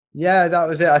Yeah, that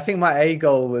was it. I think my A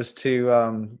goal was to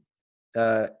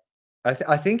uh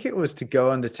I think it was to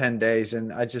go under 10 days,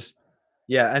 and I just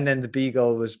yeah, and then the B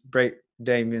goal was break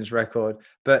Damien's record.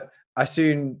 But I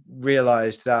soon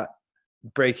realized that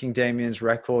breaking Damien's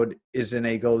record is an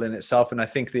A goal in itself, and I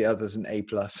think the other's an A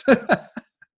plus.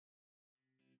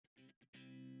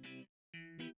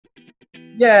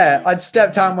 Yeah, I'd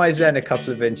stepped out my zen a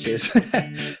couple of inches.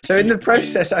 So in the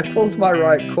process, I pulled my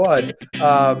right quad,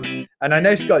 and I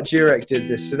know Scott Jurek did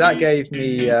this, so that gave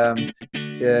me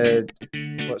the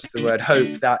what's the word,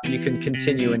 hope that you can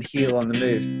continue and heal on the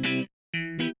move.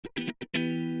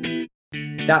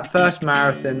 That first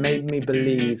marathon made me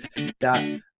believe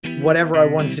that whatever I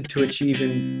wanted to achieve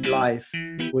in life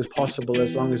was possible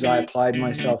as long as I applied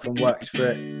myself and worked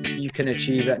for it. You can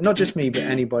achieve it, not just me, but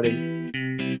anybody.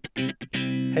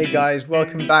 Hey guys,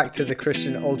 welcome back to the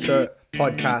Christian Ultra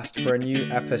podcast for a new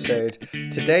episode.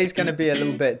 Today's going to be a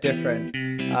little bit different.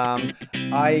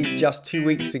 I just 2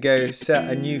 weeks ago set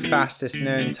a new fastest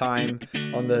known time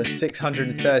on the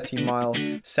 630 mile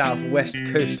southwest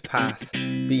coast path,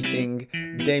 beating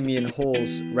Damien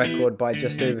Hall's record by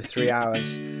just over 3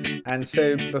 hours. And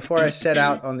so before I set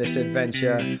out on this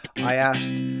adventure, I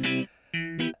asked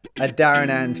Daron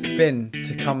and Finn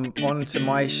to come onto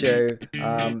my show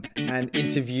and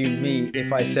interview me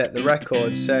if I set the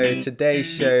record. So today's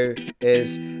show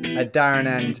is Daron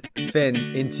and Finn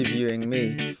interviewing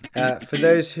me. For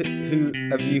those of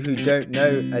you who don't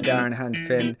know Daron and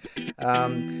Finn,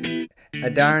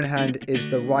 Daron Hand is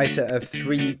the writer of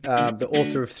the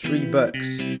author of 3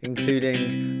 books,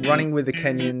 including Running with the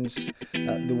Kenyans,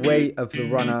 The Way of the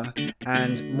Runner,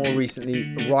 and more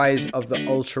recently, Rise of the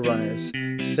Ultra Runners.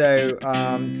 So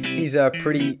he's a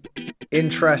pretty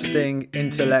interesting,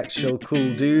 intellectual,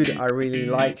 cool dude. I really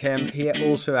like him. He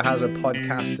also has a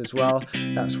podcast as well.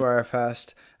 That's where I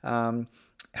first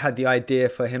had the idea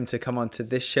for him to come onto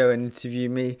this show and interview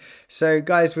me. So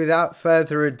guys, without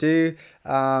further ado,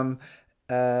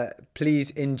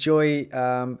 please enjoy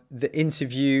the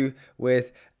interview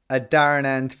with Daron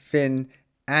and Finn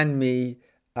and me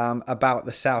about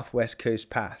the Southwest Coast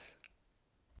Path.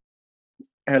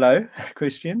 Hello,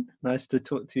 Christian. Nice to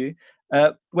talk to you.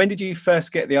 When did you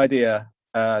first get the idea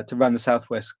to run the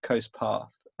Southwest Coast Path,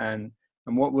 and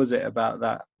what was it about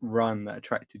that run that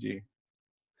attracted you?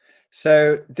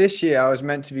 So this year I was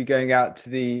meant to be going out to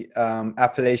the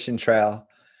Appalachian Trail,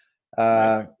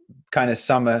 kind of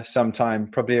summer sometime,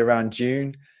 probably around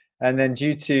June. And then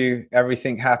due to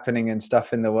everything happening and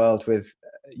stuff in the world with,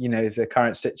 the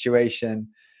current situation,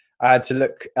 I had to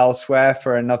look elsewhere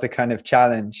for another kind of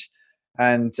challenge.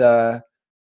 And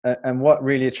what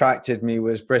really attracted me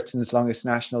was Britain's longest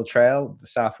national trail, the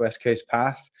Southwest Coast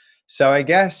Path. So I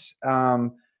guess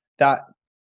that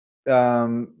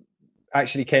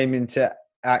actually came into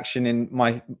action in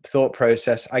my thought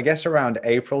process, I guess around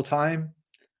April time.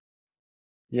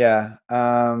 Yeah.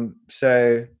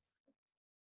 So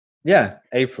yeah,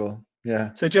 April.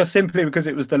 Yeah. So just simply because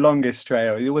it was the longest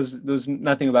trail, there was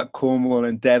nothing about Cornwall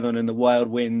and Devon and the wild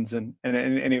winds and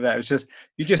any of that. It was just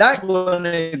you just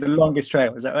wanted the longest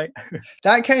trail. Is that right?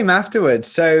 That came afterwards.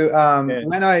 So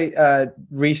when I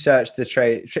researched the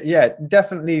trail, yeah,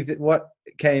 definitely what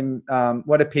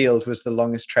appealed was the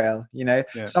longest trail.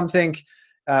 Something.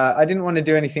 I didn't want to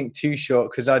do anything too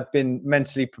short because I'd been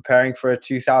mentally preparing for a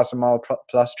 2,000 mile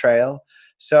plus trail.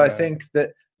 So I think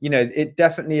that it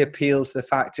definitely appeals the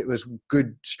fact it was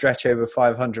good stretch over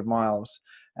 500 miles.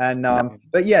 And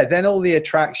but yeah, then all the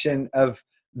attraction of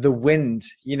the wind,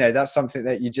 that's something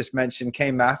that you just mentioned,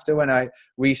 came after when I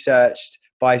researched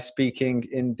by speaking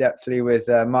in depthly with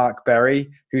Mark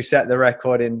Berry, who set the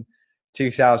record in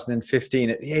 2015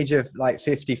 at the age of like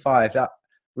 55. That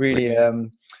really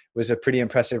was a pretty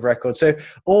impressive record. So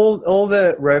all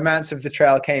the romance of the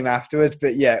trail came afterwards,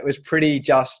 but yeah, it was pretty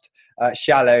just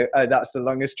shallow. That's the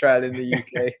longest trail in the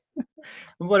UK.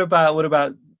 What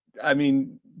about? I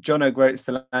mean, John O'Groats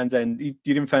to Land's End. You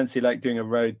didn't fancy like doing a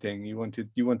road thing. You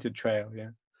wanted trail, yeah.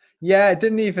 Yeah, it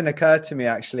didn't even occur to me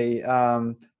actually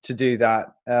to do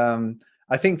that.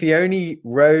 I think the only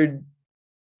road,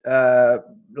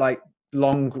 like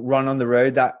long run on the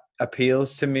road that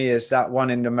appeals to me is that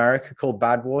one in America called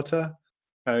Badwater.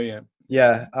 Oh yeah.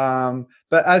 Yeah.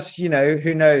 But as you know,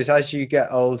 who knows, as you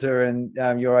get older and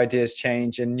your ideas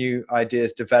change and new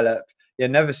ideas develop, yeah,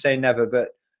 never say never. But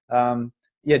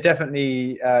yeah,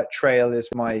 definitely trail is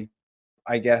my,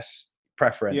 I guess,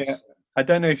 preference. Yeah. I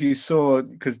don't know if you saw,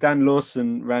 because Dan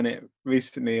Lawson ran it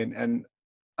recently, and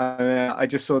I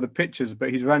just saw the pictures, but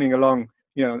he's running along,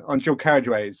 on dual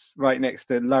carriageways right next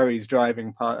to Lurries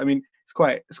driving part. I mean,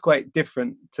 it's quite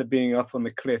different to being up on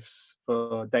the cliffs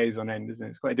for days on end, isn't it?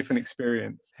 It's quite a different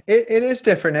experience. It is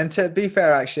different. And to be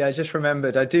fair, actually, I just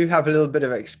remembered I do have a little bit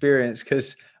of experience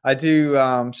because I do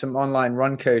some online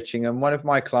run coaching, and one of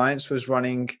my clients was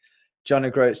running John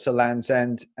O'Groats to Land's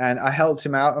End, and I helped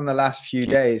him out on the last few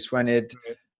days when he'd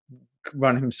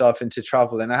run himself into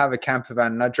trouble. And I have a camper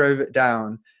van, and I drove it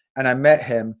down, and I met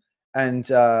him,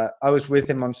 and I was with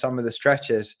him on some of the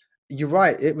stretches. You're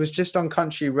right. It was just on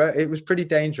country road. It was pretty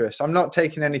dangerous. I'm not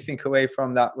taking anything away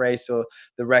from that race or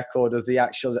the record or the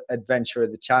actual adventure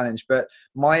of the challenge, but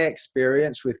my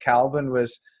experience with Calvin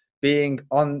was being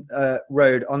on a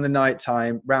road on the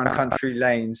nighttime round country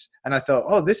lanes. And I thought,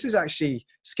 oh, this is actually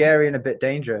scary and a bit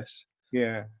dangerous.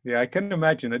 Yeah. I can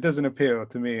imagine. It doesn't appeal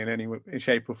to me in any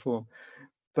shape or form.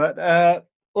 But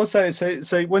also,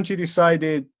 so once you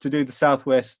decided to do the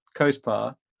Southwest Coast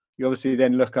Path, you obviously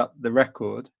then look up the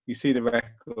record, you see the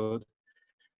record,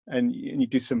 and you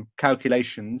do some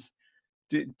calculations.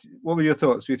 What were your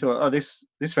thoughts? You thought, oh, this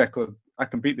record, I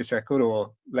can beat this record,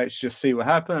 or let's just see what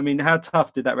happens. I mean, how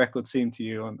tough did that record seem to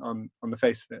you on the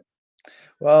face of it?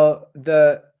 Well,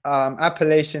 the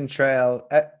Appalachian Trail,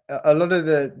 a lot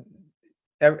of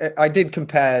I did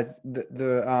compare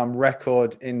the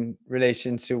record in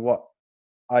relation to what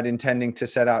I'd intending to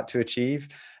set out to achieve.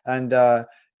 And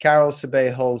Carol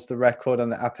Sabay holds the record on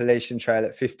the Appalachian Trail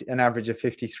at an average of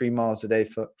 53 miles a day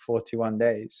for 41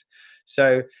 days.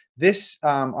 So this,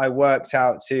 I worked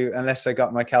out to, unless I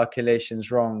got my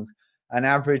calculations wrong, an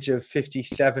average of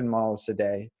 57 miles a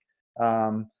day.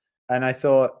 And I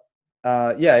thought,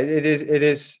 yeah, it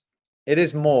is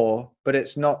more, but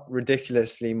it's not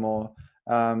ridiculously more.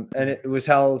 And it was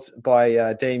held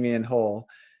by Damian Hall.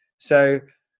 So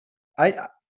I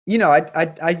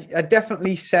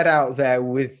definitely set out there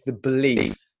with the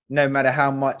belief, no matter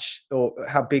how much or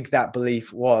how big that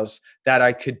belief was, that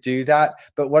I could do that.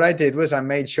 But what I did was I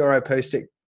made sure I posted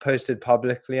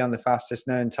publicly on the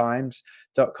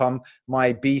fastestknowntimes.com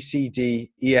my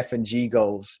BCD, EF, and G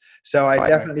goals. So I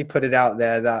definitely put it out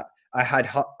there that I had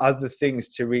other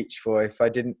things to reach for if I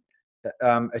didn't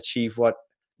achieve what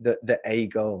the A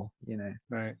goal,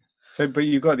 Right. So, but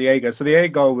you got the A goal. So the A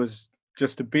goal was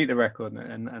just to beat the record,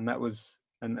 and that was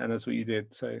and that's what you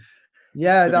did. So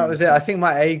yeah, that was it. I think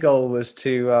my A goal was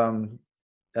to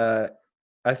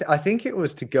I think it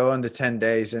was to go under 10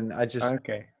 days, and I just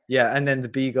and then the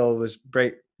B goal was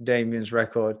break Damian's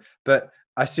record. But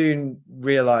I soon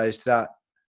realized that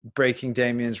breaking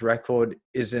Damian's record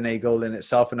is an A goal in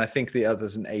itself, and I think the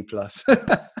other's an A plus.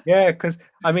 Yeah, because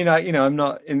I mean, I'm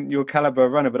not in your caliber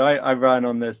of runner, but I run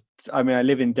on this. I mean, I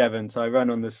live in Devon, so I run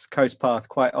on this coast path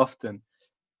quite often.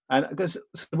 And because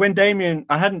when Damian,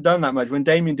 I hadn't done that much. When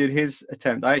Damian did his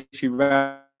attempt, I actually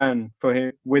ran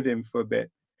with him for a bit.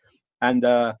 And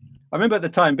I remember at the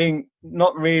time being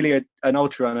not really an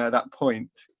ultra runner at that point.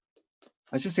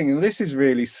 I was just thinking, well, this is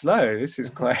really slow. This is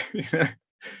quite,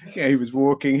 he was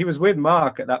walking. He was with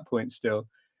Mark at that point still.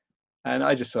 And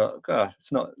I just thought, God,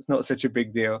 it's not such a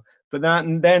big deal. But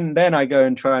then I go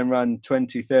and try and run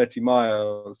 20, 30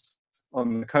 miles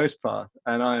on the coast path,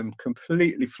 and I'm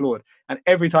completely floored. And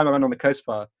every time I run on the coast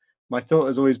path, my thought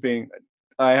has always been,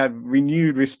 I had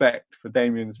renewed respect for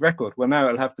Damian's record. Well, now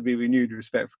it'll have to be renewed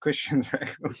respect for Christian's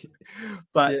record.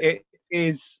 But it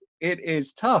is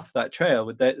tough, that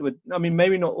trail. I mean,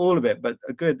 maybe not all of it, but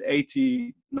a good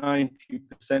 80, 90%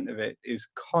 of it is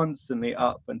constantly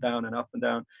up and down and up and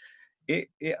down.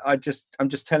 I'm just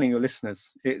telling your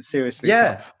listeners, it's seriously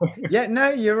tough. No,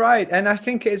 you're right. And I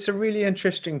think it's a really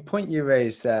interesting point you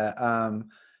raised there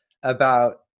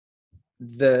about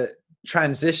the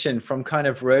transition from kind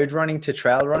of road running to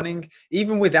trail running.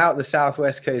 Even without the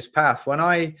Southwest Coast Path, when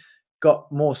I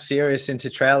got more serious into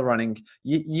trail running,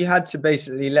 you had to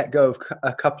basically let go of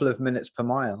a couple of minutes per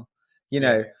mile,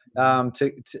 and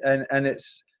it's,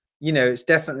 it's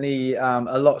definitely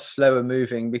a lot slower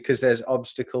moving because there's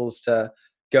obstacles to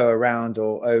go around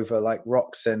or over, like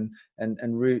rocks and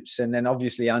roots, and then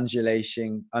obviously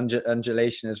undulation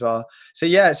as well. So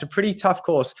yeah, it's a pretty tough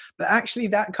course, but actually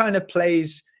that kind of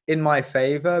plays in my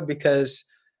favor because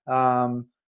I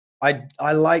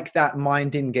like that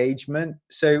mind engagement.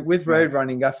 So with road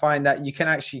running, I find that you can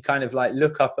actually kind of like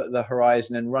look up at the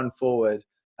horizon and run forward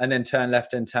and then turn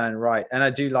left and turn right. And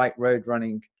I do like road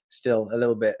running still a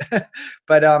little bit.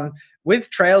 But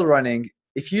with trail running,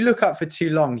 if you look up for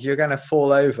too long, you're going to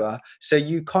fall over. So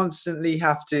you constantly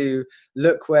have to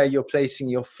look where you're placing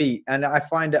your feet. And I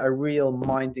find it a real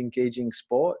mind engaging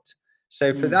sport.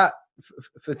 So for that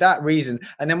reason,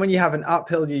 and then when you have an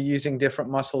uphill, you're using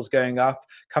different muscles going up,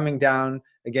 coming down,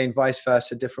 again, vice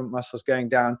versa, different muscles going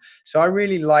down. So I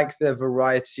really like the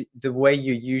variety, the way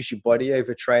you use your body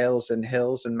over trails and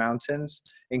hills and mountains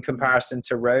in comparison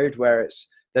to road, where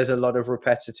there's a lot of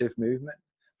repetitive movement.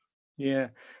 Yeah,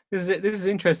 this is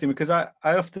interesting, because I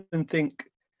often think,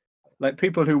 like,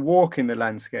 people who walk in the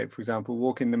landscape, for example,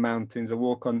 walk in the mountains or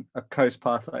walk on a coast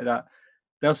path like that,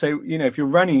 they'll say, if you're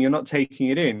running, you're not taking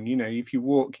it in. If you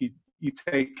walk, you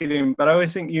take it in. But I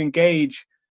always think you engage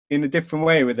in a different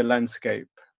way with the landscape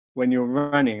when you're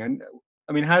running. And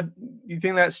I mean, how do you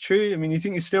think that's true? I mean, you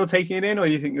think you're still taking it in, or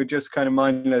you think you're just kind of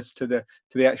mindless to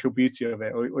the actual beauty of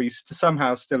it, or you're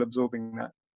somehow still absorbing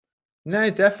that?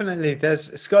 No, definitely.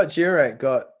 There's Scott Jurek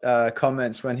got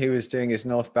comments when he was doing his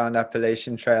northbound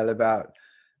Appalachian Trail about,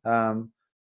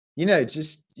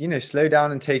 just, slow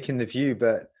down and take in the view.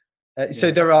 But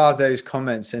so there are those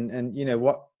comments, and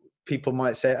what people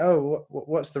might say, oh,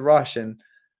 what's the rush? And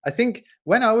I think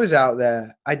when I was out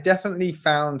there, I definitely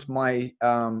found my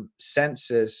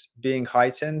senses being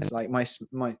heightened. Like my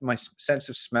sense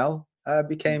of smell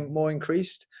became more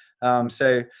increased.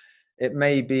 So it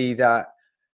may be that,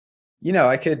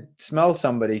 I could smell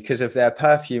somebody because of their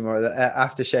perfume or their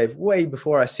aftershave way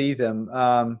before I see them.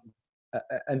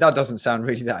 And that doesn't sound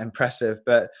really that impressive,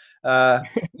 but, I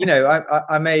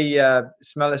may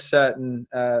smell a certain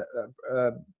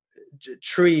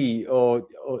tree or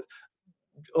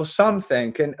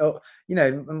something. And,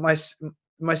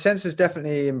 my senses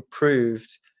definitely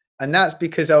improved. And that's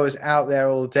because I was out there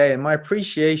all day, and my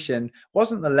appreciation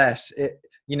wasn't the less,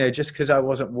 just because I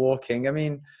wasn't walking. I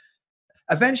mean,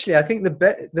 eventually, I think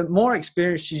the more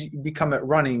experienced you become at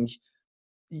running,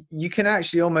 you can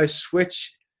actually almost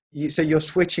switch. So you're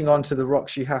switching onto the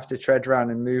rocks you have to tread around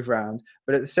and move around.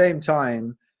 But at the same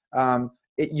time,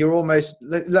 you're almost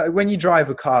like when you drive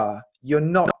a car, you're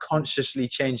not consciously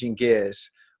changing gears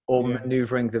or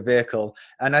maneuvering the vehicle.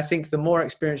 And I think the more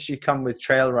experience you come with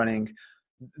trail running,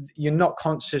 you're not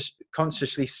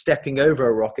consciously stepping over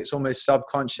a rock. It's almost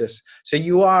subconscious. So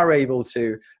you are able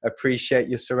to appreciate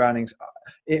your surroundings,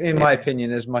 in my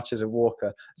opinion, as much as a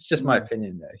walker. It's just my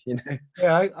opinion, though.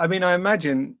 Yeah, I mean, I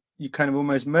imagine you kind of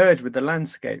almost merge with the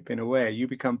landscape in a way. You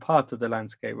become part of the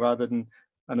landscape rather than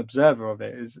an observer of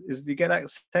it. Do you get that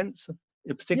sense,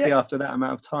 particularly after that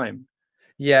amount of time?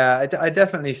 Yeah, I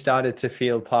definitely started to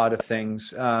feel part of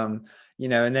things. And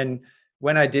then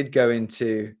when I did go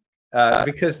into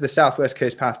because the Southwest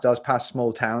Coast Path does pass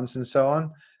small towns and so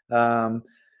on.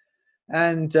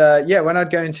 When I'd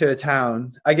go into a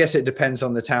town, I guess it depends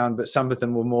on the town, but some of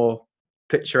them were more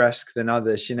picturesque than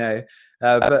others, I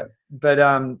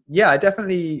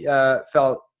definitely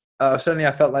felt, certainly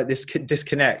I felt like this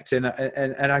disconnect, and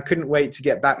I couldn't wait to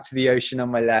get back to the ocean on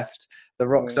my left, the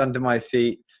rocks under my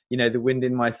feet, the wind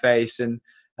in my face. And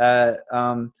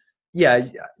I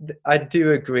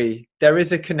do agree. There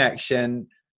is a connection.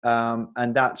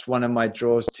 And that's one of my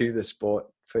draws to the sport,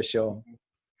 for sure.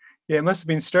 Yeah, it must have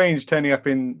been strange turning up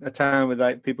in a town with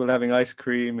like people having ice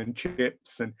cream and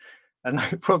chips and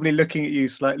like probably looking at you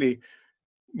slightly,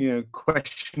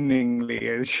 questioningly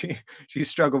as you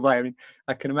struggle by. I mean,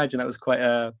 I can imagine that was quite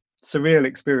a surreal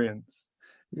experience.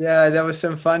 Yeah, there were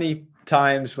some funny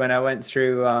times when I went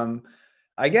through.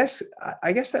 I guess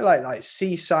they're like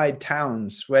seaside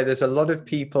towns where there's a lot of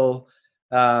people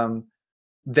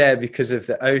there because of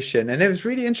the ocean. And it was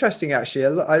really interesting, actually.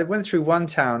 I went through one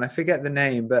town, I forget the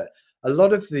name, but a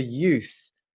lot of the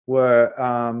youth were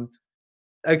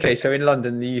so in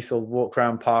London, the youth will walk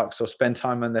around parks or spend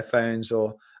time on their phones,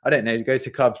 or I don't know, go to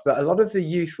clubs. But a lot of the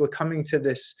youth were coming to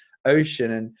this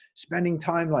ocean and spending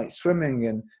time like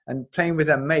swimming and playing with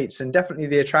their mates. And definitely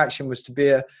the attraction was to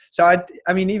be I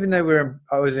mean, even though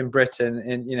I was in Britain,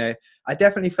 and I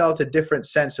definitely felt a different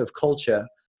sense of culture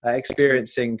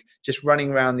experiencing just running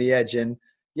around the edge. And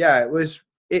it was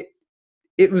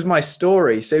my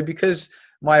story. So because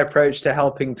my approach to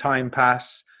helping time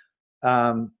pass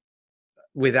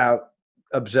without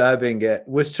observing it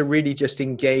was to really just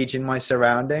engage in my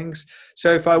surroundings.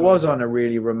 So if I was on a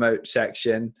really remote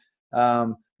section,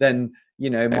 then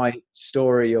my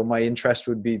story or my interest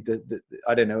would be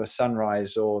I don't know, a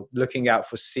sunrise or looking out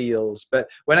for seals. But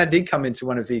when I did come into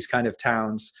one of these kind of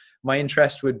towns, my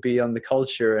interest would be on the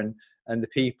culture and the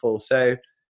people. So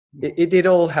it did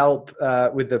all help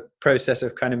with the process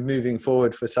of kind of moving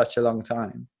forward for such a long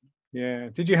time. Yeah.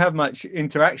 Did you have much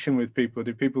interaction with people?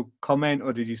 Did people comment,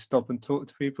 or did you stop and talk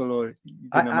to people? Or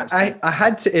I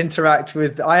had to interact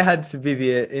with. I had to be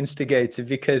the instigator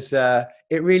because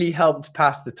it really helped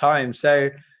pass the time. So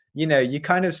you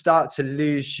kind of start to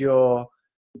lose your,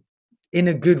 in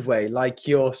a good way, like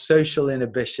your social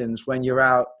inhibitions when you're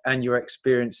out and you're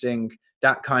experiencing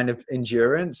that kind of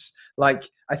endurance. Like,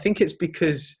 I think it's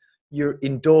because your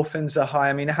endorphins are high.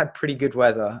 I mean, I had pretty good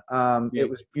weather. It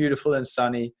was beautiful and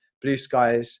sunny, blue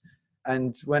skies.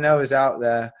 And when I was out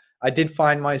there, I did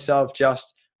find myself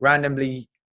just randomly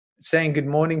saying good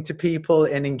morning to people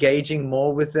and engaging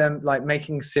more with them, like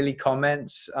making silly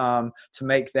comments to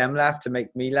make them laugh, to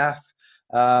make me laugh.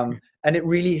 And it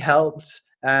really helped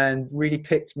and really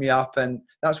picked me up. And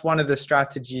that's one of the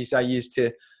strategies I used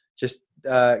to just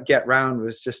get round,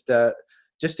 was just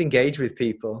engage with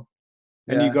people.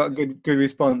 And you got a good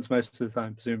response most of the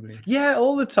time, presumably. Yeah,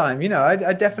 all the time. You know,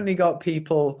 I definitely got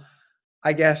people,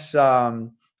 I guess,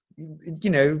 you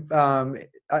know,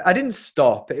 I didn't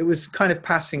stop. It was kind of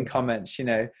passing comments, you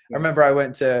know. I remember I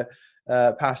went to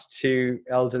past two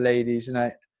elder ladies, and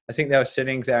I think they were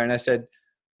sitting there, and I said,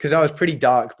 because I was pretty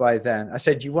dark by then, I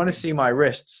said, "Do you want to see my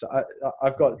wrists?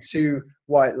 I've got 2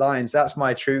 white lines. That's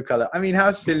my true color." I mean,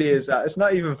 how silly is that? It's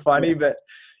not even funny, but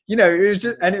you know, it was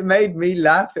just, and it made me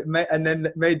laugh. And then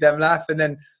it made them laugh. And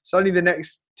then suddenly the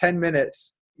next 10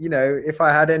 minutes, you know, if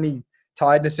I had any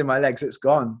tiredness in my legs, it's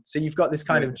gone. So you've got this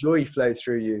kind of joy flow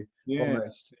through you,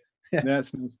 almost. Yeah,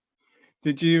 that's nice.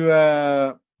 Did you?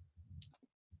 Oh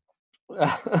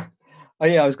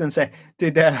yeah, I was going to say.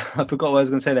 I forgot what I was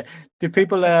going to say there. Did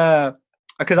people?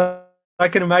 Because I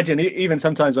can imagine, even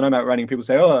sometimes when I'm out running, people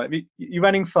say, "Oh, you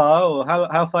running far?" or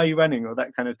 "How far are you running?" or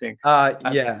that kind of thing. Yeah.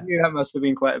 That must have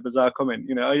been quite a bizarre comment.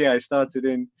 You know, "Oh yeah, I started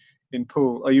in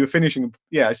Poole." Or, "You were finishing?"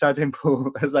 "Yeah, I started in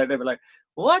Poole." It's like they were like,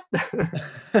 "What?"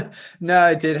 No,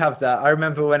 I did have that. I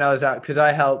remember when I was out, because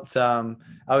I helped. I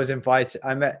was invited.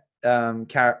 I met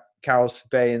Carol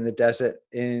Sabay in the desert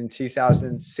in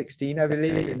 2016, I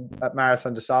believe, at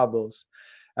Marathon des Sables,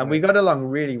 and we got along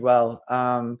really well.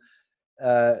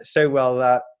 So well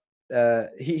that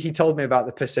he told me about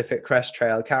the Pacific Crest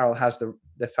Trail. Carol has the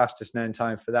fastest known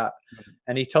time for that,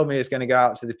 and he told me he was going to go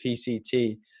out to the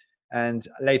PCT. And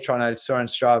later on, I saw on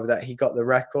Strava that he got the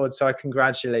record, so I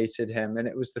congratulated him. And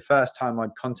it was the first time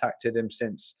I'd contacted him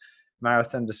since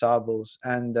Marathon des Sables.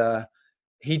 And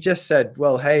he just said,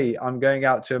 "Well, hey, I'm going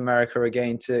out to America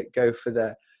again to go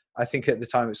for I think at the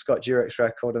time it was Scott Jurek's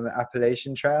record on the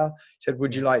Appalachian Trail." He said,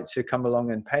 "Would you like to come along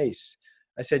and pace?"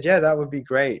 I said, "Yeah, that would be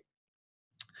great."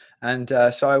 And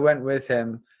so I went with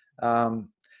him.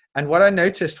 And what I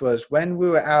noticed was when we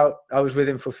were out, I was with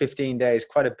him for 15 days,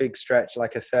 quite a big stretch,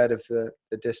 like a third of the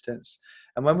distance.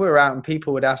 And when we were out and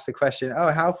people would ask the question,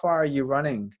 "Oh, how far are you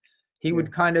running?" He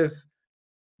would kind of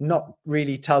not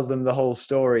really tell them the whole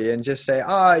story and just say,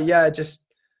 "Oh, yeah, just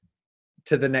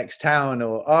to the next town,"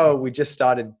 or, "Oh, we just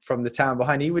started from the town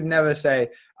behind." He would never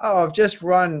say, "Oh, I've just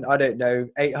run, I don't know,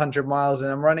 800 miles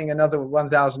and I'm running another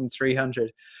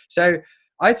 1,300. So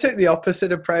I took the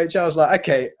opposite approach. I was like,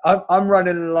 "Okay, I'm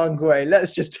running a long way.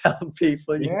 Let's just tell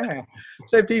people." You know?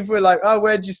 So people were like, "Oh,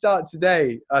 where'd you start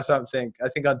today?" or something. I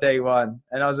think on day 1.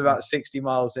 And I was about 60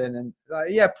 miles in, and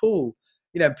like, "Yeah, Poole."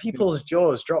 You know, people's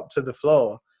jaws dropped to the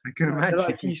floor. I can imagine. They're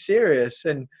like, "Are you serious?"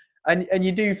 And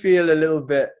you do feel a little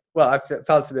bit, well, I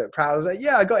felt a bit proud. I was like,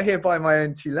 "Yeah, I got here by my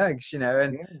own 2 legs," you know.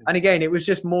 And again, it was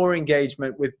just more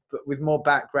engagement with more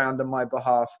background on my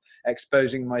behalf,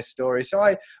 exposing my story. So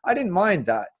I didn't mind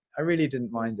that. I really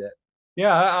didn't mind it.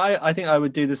 Yeah, I think I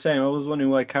would do the same. I was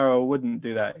wondering why Carol wouldn't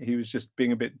do that. He was just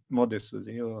being a bit modest, was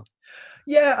he? Or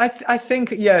yeah, I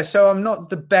think, yeah. So I'm not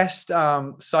the best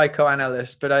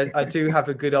psychoanalyst, but I do have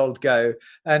a good old go.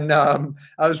 And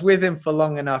I was with him for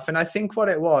long enough. And I think what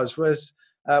it was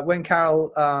when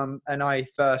Carol and I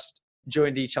first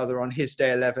joined each other on his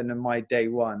day 11 and my day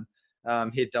 1,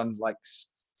 he'd done like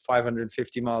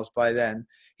 550 miles by then.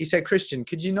 He said, "Christian,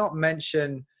 could you not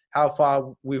mention how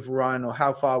far we've run or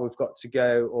how far we've got to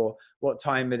go or what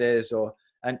time it is?"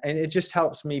 And it just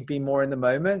helps me be more in the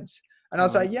moment. And I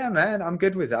was like, "Yeah, man, I'm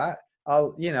good with that.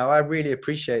 I really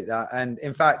appreciate that." And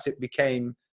in fact, it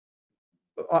became,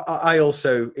 I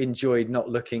also enjoyed not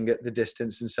looking at the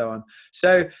distance and so on.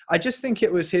 So I just think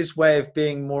it was his way of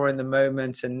being more in the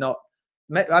moment and not,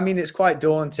 I mean, it's quite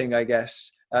daunting, I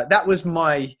guess. That was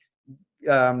my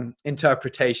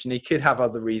interpretation. He could have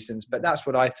other reasons, but that's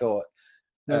what I thought.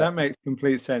 No, that makes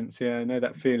complete sense. Yeah, I know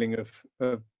that feeling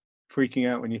of freaking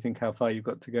out when you think how far you've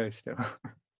got to go still.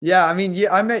 Yeah, I mean,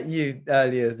 I met you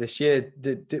earlier this year.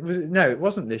 No, it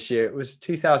wasn't this year. It was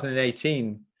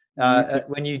 2018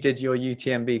 when you did your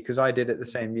UTMB, because I did it the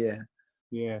same year.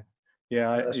 Yeah.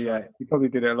 Right. You probably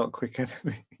did it a lot quicker than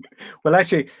me. Well,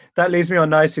 actually, that leads me on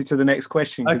nicely to the next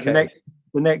question. Okay.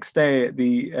 The next day at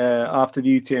the after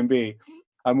the UTMB,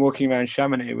 I'm walking around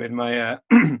Chamonix with my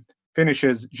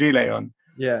finisher's gilet on.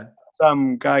 Yeah.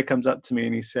 Some guy comes up to me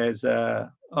and he says,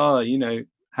 "Oh, you know,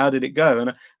 how did it go?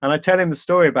 And I tell him the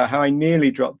story about how I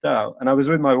nearly dropped out, and I was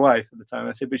with my wife at the time.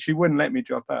 I said, but she wouldn't let me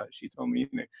drop out. She told me,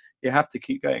 you have to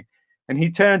keep going. And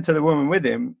he turned to the woman with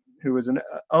him, who was an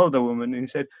older woman, and he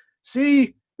said,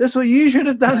 see, that's what you should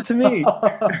have done to me.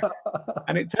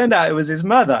 And it turned out it was his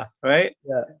mother, right?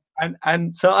 Yeah.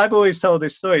 And so I've always told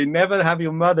this story: never have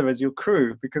your mother as your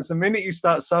crew, because the minute you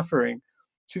start suffering,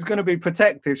 she's going to be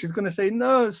protective. She's going to say,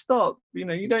 no, stop.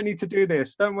 You don't need to do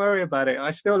this. Don't worry about it. I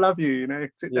still love you.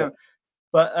 Sit down.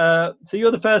 But so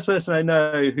you're the first person I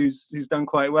know who's done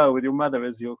quite well with your mother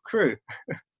as your crew.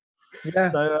 Yeah.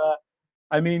 So,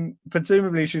 I mean,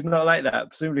 presumably she's not like that.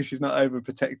 Presumably she's not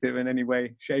overprotective in any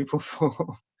way, shape or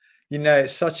form.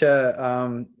 It's such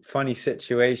a funny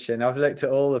situation. I've looked at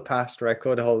all the past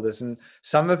record holders, and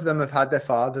some of them have had their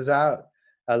fathers out.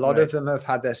 A lot of them have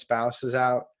had their spouses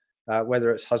out,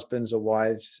 whether it's husbands or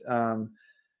wives.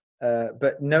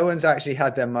 But no one's actually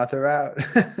had their mother out.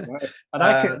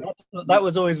 And that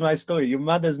was always my story. Your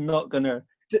mother's not gonna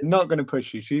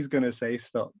push you. She's gonna say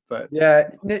stop. But yeah,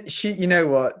 she. You know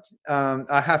what?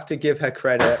 I have to give her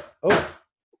credit. Oh,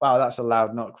 wow, that's a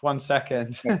loud knock. 1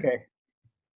 second. Okay.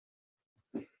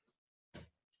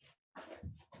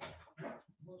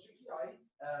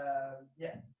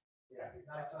 Yeah,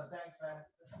 nice one. Thanks, man.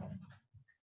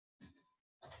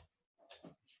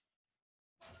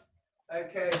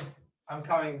 Okay, I'm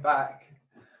coming back.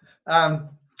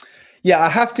 Yeah, I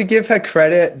have to give her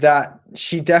credit that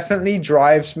she definitely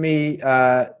drives me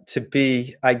to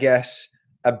be, I guess,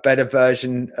 a better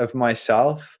version of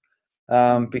myself.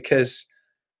 Because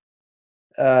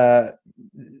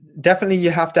definitely you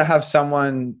have to have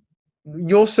someone.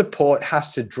 Your support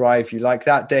has to drive you. Like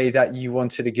that day that you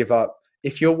wanted to give up,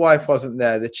 if your wife wasn't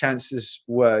there, the chances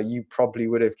were you probably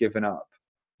would have given up,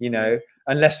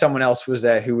 unless someone else was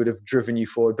there who would have driven you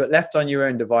forward, but left on your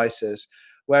own devices.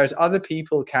 Whereas other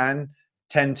people can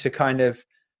tend to kind of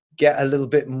get a little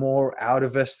bit more out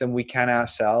of us than we can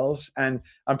ourselves. And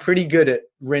I'm pretty good at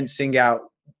rinsing out,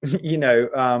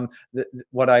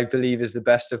 what I believe is the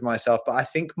best of myself. But I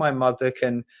think my mother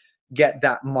can get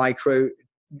that micro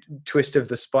twist of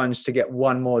the sponge to get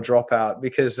one more dropout,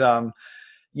 because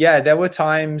there were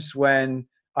times when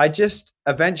I just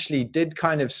eventually did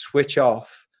kind of switch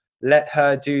off, let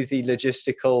her do the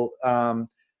logistical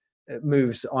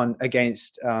moves on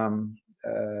against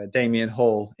Damian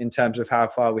Hall in terms of how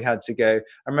far we had to go.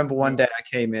 I remember one day I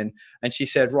came in and she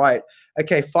said, right,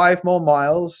 okay, 5 more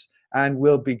miles and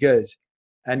we'll be good.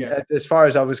 And as far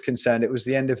as I was concerned, it was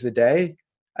the end of the day.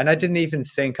 And I didn't even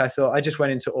think. I just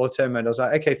went into auto mode. I was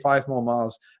like, okay, 5 more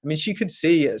miles. I mean, she could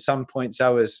see at some points I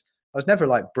was never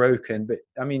like broken, but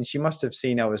I mean, she must have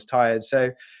seen I was tired.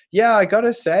 So yeah, I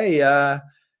gotta say,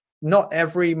 not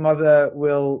every mother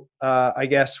will, I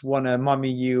guess, want to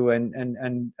mummy you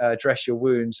and dress your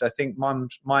wounds. I think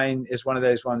mine is one of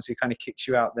those ones who kind of kicks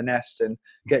you out the nest and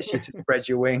gets you to spread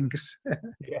your wings.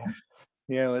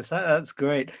 Yeah, well, that's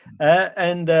great.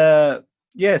 So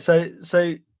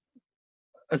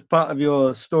as part of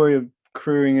your story of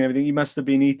crewing and everything, you must have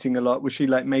been eating a lot. Was she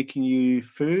like making you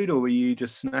food, or were you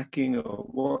just snacking, or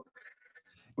what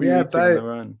were you eating on the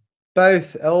run?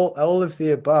 Both, all of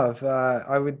the above.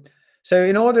 So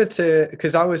in order to,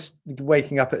 because I was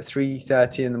waking up at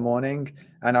 3:30 in the morning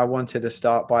and I wanted to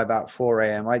start by about 4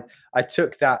 a.m. I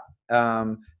took that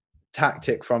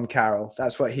tactic from Carol.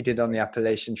 That's what he did on the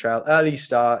Appalachian Trail: early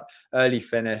start, early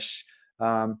finish,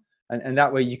 and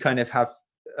that way you kind of have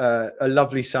a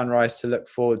lovely sunrise to look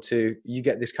forward to. You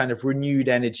get this kind of renewed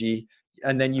energy,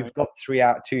 and then you've got 3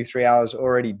 hours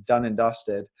already done and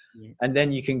dusted, and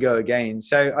then you can go again.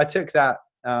 So I took that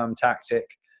tactic,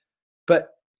 but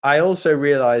I also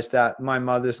realized that my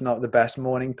mother's not the best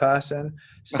morning person.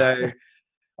 So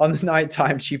on the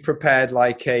nighttime, she prepared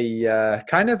like a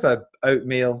kind of a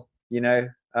oatmeal,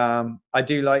 I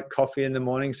do like coffee in the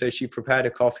morning. So she prepared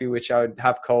a coffee, which I would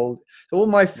have cold. So all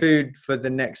my food for the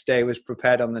next day was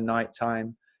prepared on the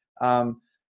nighttime. So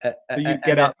you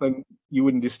get up and you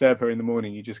wouldn't disturb her in the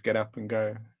morning. You just get up and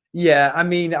go. Yeah, I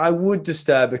mean, I would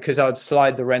disturb because I would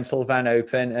slide the rental van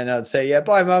open and I'd say, yeah,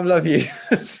 bye, Mum, love you.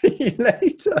 See you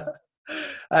later.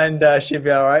 And she'd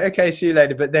be all right. Okay, see you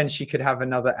later. But then she could have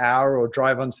another hour or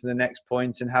drive on to the next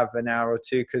point and have an hour or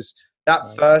two, because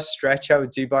that first stretch I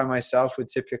would do by myself would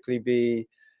typically be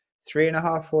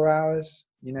 3.5, 4 hours,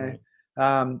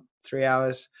 3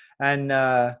 hours. And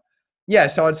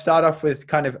so I'd start off with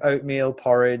kind of oatmeal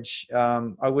porridge.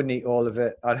 I wouldn't eat all of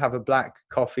it. I'd have a black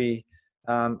coffee.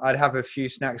 I'd have a few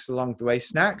snacks along the way.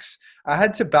 Snacks, I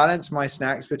had to balance my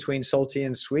snacks between salty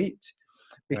and sweet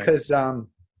because,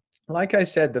 like I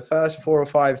said, the first 4 or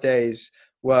 5 days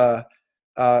were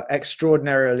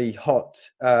extraordinarily hot,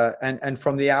 and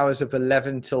from the hours of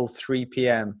 11 till 3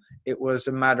 p.m. it was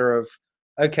a matter of,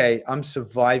 okay, I'm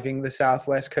surviving the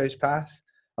Southwest Coast Path,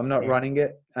 I'm not running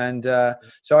it. And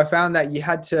so I found that you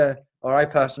had to, or I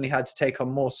personally had to take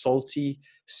on more salty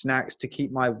snacks to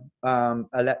keep my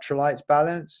electrolytes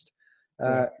balanced,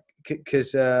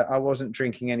 because I wasn't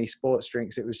drinking any sports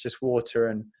drinks. It was just water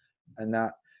and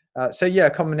that. So yeah,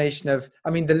 a combination of, I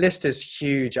mean, the list is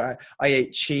huge. I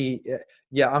ate cheese.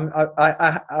 Yeah,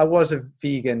 I was a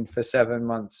vegan for 7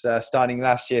 months, starting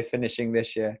last year, finishing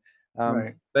this year.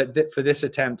 But for this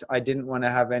attempt, I didn't want to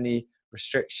have any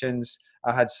restrictions.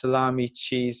 I had salami,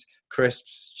 cheese,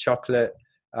 crisps, chocolate,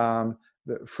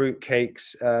 fruit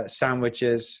cakes,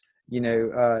 sandwiches,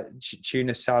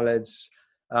 tuna salads.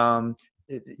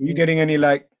 You getting any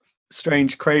like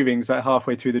strange cravings like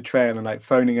halfway through the trail and like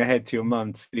phoning ahead to your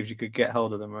mum to see if you could get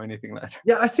hold of them or anything like that?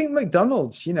 Yeah, I think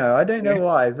McDonald's, I don't know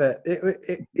why, but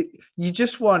you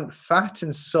just want fat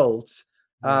and salt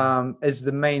as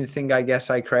the main thing I guess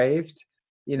I craved.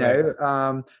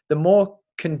 The more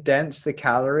condensed the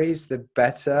calories, the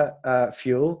better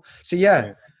fuel. So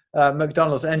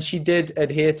McDonald's, and she did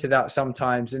adhere to that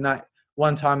sometimes. And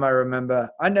one time I remember,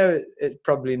 I know it's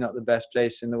probably not the best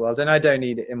place in the world, and I don't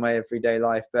eat it in my everyday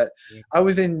life, but I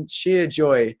was in sheer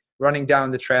joy running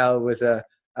down the trail with a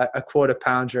quarter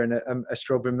pounder and a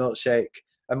strawberry milkshake,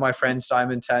 and my friend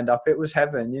Simon turned up. It was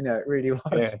heaven, it really was.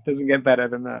 Yeah, it doesn't get better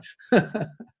than that.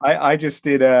 I just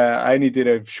did I only did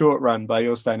a short run by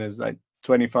your standards, like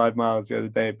 25 miles the other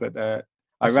day, but I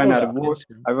ran out of water.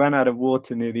 I ran out of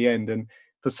water near the end, and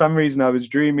for some reason I was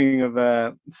dreaming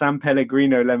of San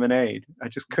Pellegrino lemonade. I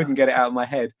just couldn't get it out of my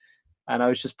head, and I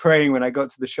was just praying when I got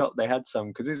to the shop they had some,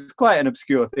 because it's quite an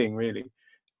obscure thing really,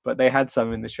 but they had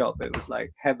some in the shop. It was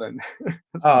like heaven.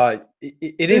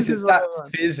 It is. It's that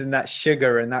fizz and that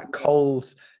sugar and that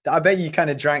cold. I bet you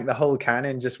kind of drank the whole can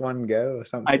in just one go or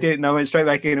something. I didn't. I went straight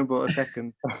back in and bought a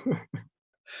second.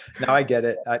 No, I get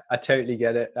it. I totally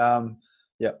get it.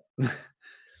 Yeah.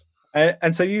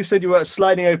 And so you said you were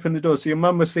sliding open the door. So your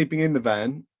mum was sleeping in the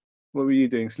van. What were you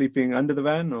doing? Sleeping under the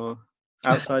van or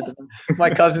outside the van? My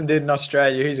cousin did in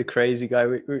Australia. He's a crazy guy.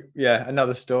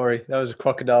 Another story. There was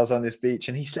crocodiles on this beach,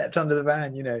 and he slept under the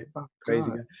van.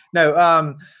 Crazy guy.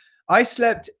 No, I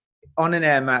slept on an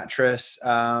air mattress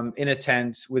in a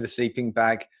tent with a sleeping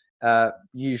bag,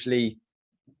 usually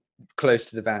close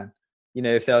to the van.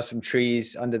 If there are some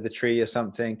trees under the tree or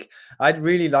something. I'd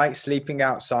really like sleeping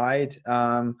outside.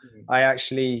 I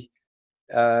actually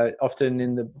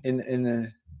often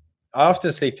I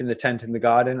often sleep in the tent in the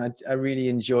garden. I really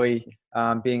enjoy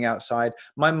being outside.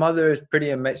 My mother is pretty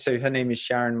amazing. So her name is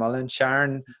Sharon Mullen.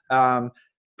 Sharon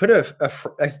put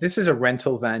this is a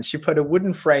rental van. She put a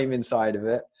wooden frame inside of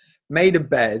it, made a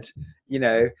bed,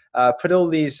 put all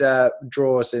these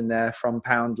drawers in there from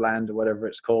Poundland or whatever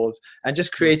it's called, and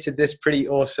just created this pretty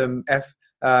awesome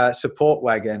support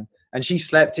wagon. And she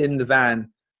slept in the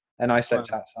van, and I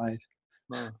slept outside.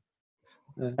 Wow.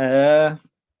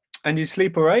 And you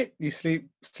sleep all right? You sleep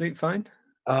fine?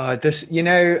 It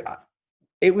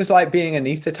was like being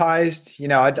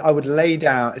anesthetized. I would lay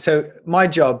down. So my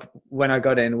job when I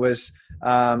got in was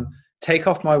take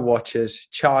off my watches,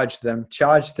 charge them,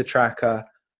 charge the tracker,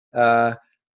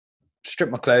 strip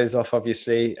my clothes off,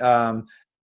 obviously,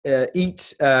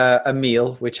 eat a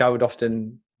meal, which I would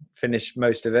often finish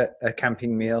most of it, a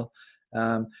camping meal,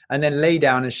 and then lay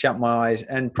down and shut my eyes.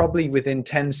 And probably within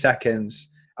 10 seconds,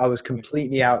 I was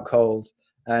completely out cold.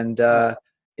 And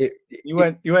you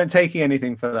weren't taking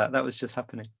anything for that. That was just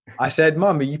happening. I said,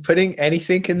 Mum, are you putting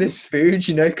anything in this food?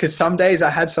 Because some days I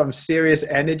had some serious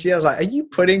energy. I was like, are you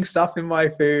putting stuff in my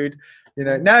food?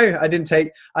 No, I didn't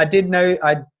take. I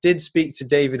did speak to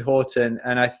David Horton,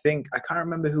 and I can't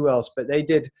remember who else, but they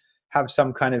did have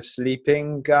some kind of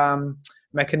sleeping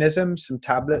mechanism, some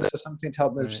tablets or something to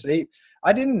help them sleep.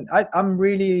 I'm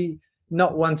really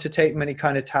not one to take many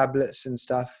kind of tablets and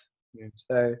stuff.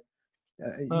 So,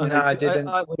 I didn't.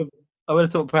 I would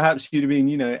have thought perhaps you'd have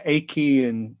been, achy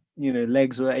and,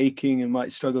 legs were aching and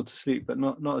might struggle to sleep, but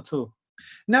not at all.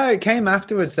 No, it came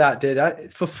afterwards. That did.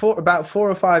 About 4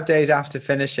 or 5 days after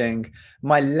finishing,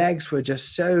 my legs were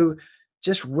just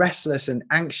restless and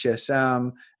anxious.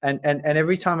 And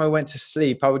every time I went to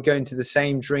sleep, I would go into the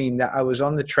same dream that I was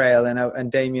on the trail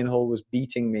and Damien Hall was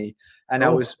beating me. And I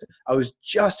was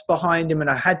just behind him, and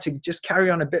I had to just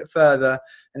carry on a bit further.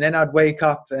 And then I'd wake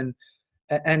up and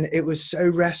it was so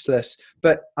restless.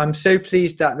 But I'm so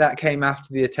pleased that came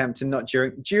after the attempt and not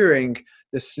during. During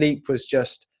the sleep was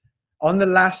just on the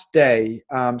last day.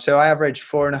 So I averaged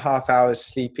 4.5 hours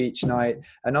sleep each night.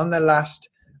 And on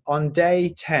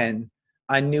day 10,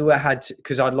 I knew I had to,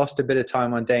 because I'd lost a bit of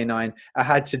time on day 9. I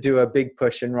had to do a big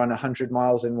push and run 100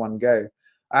 miles in one go.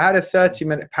 I had a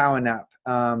 30-minute power nap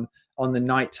on the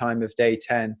night time of day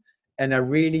 10, and I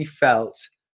really felt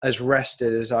as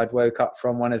rested as I'd woke up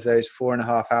from one of those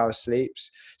 4.5-hour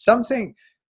sleeps. Something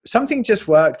just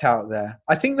worked out there.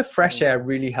 I think the fresh air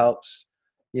really helps,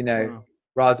 you know.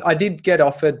 Rather, I did get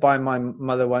offered by my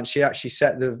mother once. She actually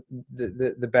set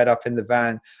the bed up in the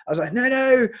van. I was like,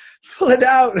 no, pull it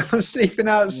out. I'm sleeping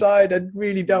outside. I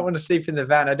really don't want to sleep in the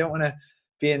van. I don't want to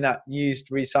be in that used,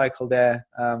 recycled air.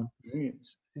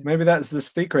 Maybe that's the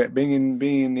secret, being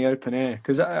in the open air.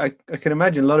 Because I can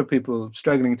imagine a lot of people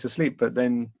struggling to sleep, but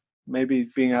then maybe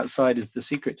being outside is the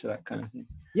secret to that kind of thing.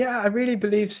 Yeah, I really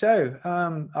believe so.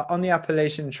 On the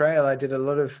Appalachian Trail, I did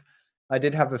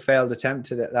have a failed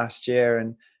attempt at it last year,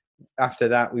 and after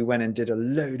that we went and did a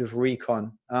load of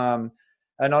recon. And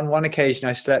on one occasion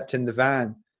I slept in the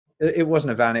van. It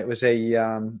wasn't a van, it was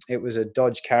a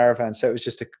Dodge Caravan, so it was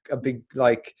just a big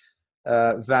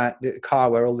van car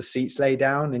where all the seats lay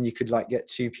down and you could like get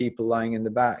 2 people lying in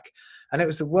the back, and it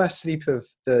was the worst sleep of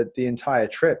the entire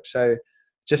trip. So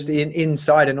just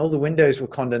inside, and all the windows were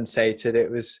condensated. It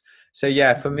was, so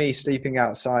yeah, for me, sleeping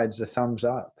outside is a thumbs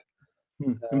up.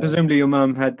 And presumably your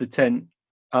mum had the tent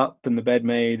up and the bed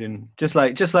made, and just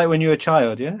like when you were a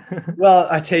child, yeah? Well,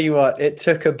 I tell you what, it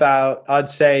took about, I'd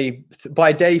say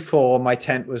by day 4, my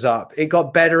tent was up. It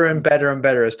got better and better and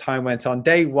better as time went on.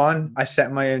 Day 1, I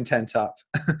set my own tent up.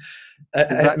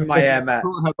 My air mat.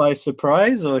 Caught her by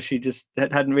surprise, or she just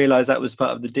hadn't realized that was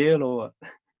part of the deal, or what?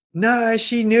 No,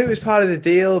 she knew it was part of the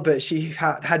deal, but she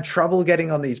had trouble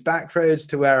getting on these back roads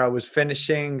to where I was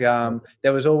finishing.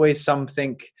 There was always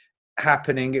something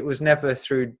happening. It was never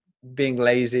through being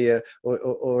lazy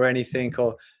or anything,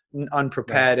 or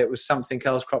unprepared. It was something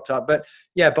else cropped up. But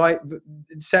yeah,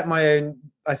 set my own,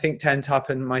 I think, tent up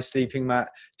and my sleeping mat.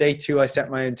 Day 2, I set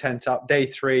my own tent up. Day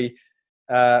 3,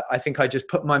 I think I just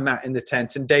put my mat in the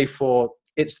tent, and day 4,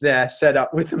 it's there set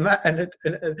up with the mat.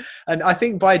 And I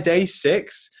think by day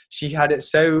 6, she had it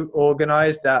so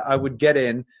organized that I would get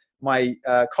in, my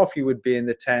coffee would be in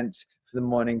the tent for the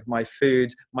morning, my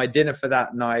food, my dinner for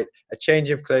that night, a change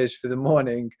of clothes for the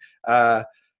morning.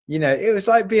 It was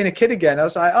like being a kid again. I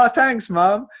was like, oh, thanks,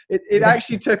 Mom. It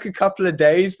actually took a couple of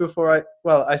days before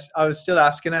I was still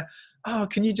asking her, oh,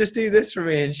 can you just do this for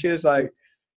me? And she was like,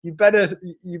 you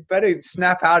better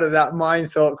snap out of that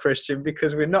mind thought, Christian,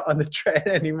 because we're not on the trail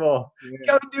anymore.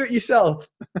 Go and do it yourself.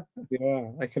 Yeah,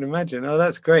 I can imagine. Oh,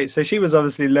 that's great. So she was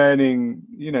obviously learning,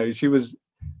 she was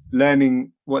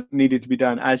learning what needed to be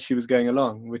done as she was going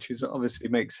along, which is obviously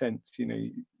makes sense,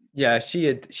 Yeah,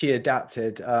 she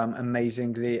adapted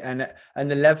amazingly, and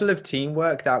the level of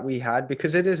teamwork that we had,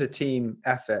 because it is a team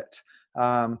effort.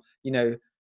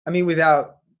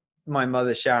 Without my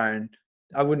mother Sharon,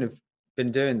 I wouldn't have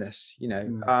been doing this.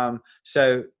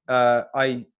 So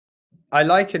I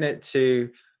liken it to.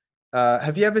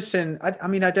 Have you ever seen?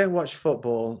 I don't watch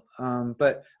football,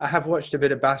 but I have watched a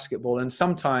bit of basketball, and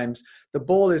sometimes the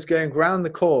ball is going around the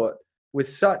court with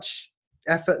such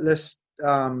effortless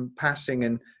passing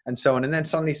and so on, and then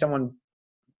suddenly someone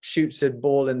shoots a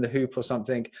ball in the hoop or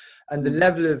something, and the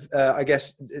level of I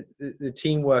guess the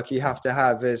teamwork you have to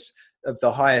have is of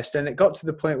the highest. And it got to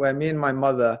the point where me and my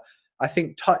mother, I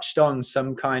think, touched on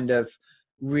some kind of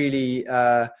really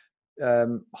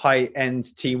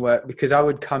high-end teamwork, because I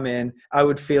would come in, I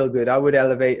would feel good, I would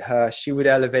elevate her, she would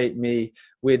elevate me,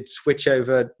 we'd switch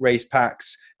over race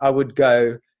packs, I would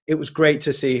go. It was great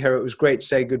to see her. It was great to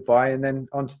say goodbye, and then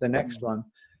on to the next one.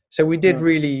 So we did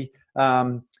really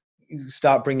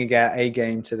start bringing our A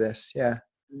game to this. Yeah.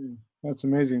 That's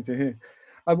amazing to hear.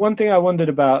 One thing I wondered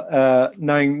about,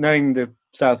 knowing the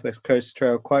Southwest Coast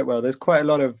Trail quite well, there's quite a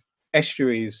lot of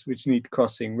estuaries which need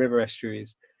crossing, river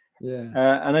estuaries. Yeah.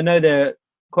 And I know they're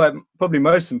probably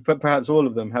most of them, but perhaps all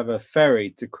of them have a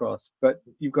ferry to cross, but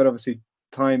you've got to obviously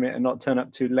time it and not turn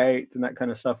up too late and that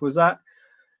kind of stuff. Was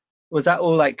that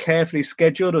all like carefully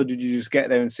scheduled, or did you just get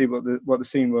there and see what the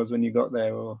scene was when you got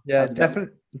there? Or yeah,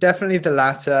 definitely the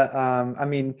latter.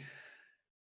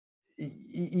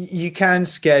 You can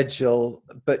schedule,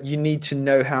 but you need to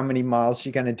know how many miles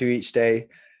you're going to do each day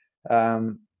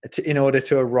in order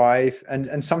to arrive.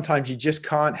 And sometimes you just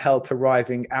can't help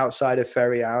arriving outside of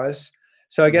ferry hours.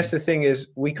 So I guess the thing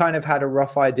is, we kind of had a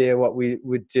rough idea what we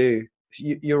would do.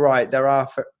 You're right, there are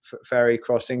ferry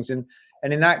crossings. And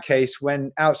in that case,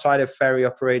 when outside of ferry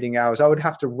operating hours, I would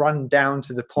have to run down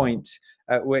to the point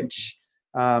at which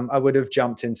I would have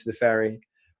jumped into the ferry,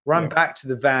 run back to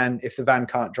the van if the van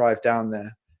can't drive down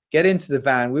there, get into the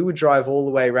van. We would drive all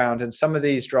the way around. And some of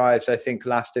these drives, I think,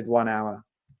 lasted 1 hour.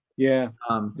 Yeah.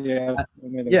 Yeah.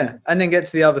 And then get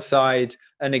to the other side.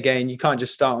 And again, you can't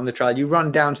just start on the trail. You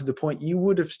run down to the point you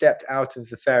would have stepped out of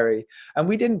the ferry. And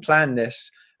we didn't plan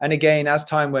this. And again, as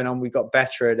time went on, we got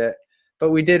better at it. But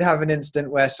we did have an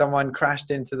incident where someone crashed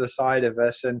into the side of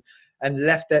us and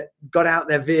got out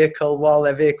their vehicle while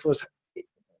their vehicle was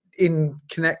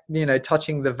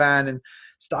touching the van, and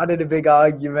started a big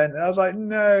argument. And I was like,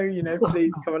 no,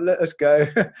 please come on, let us go.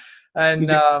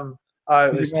 And it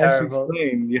was terrible.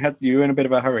 You were in a bit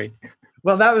of a hurry.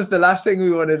 Well, that was the last thing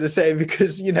we wanted to say,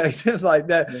 because it was like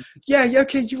that. Yeah,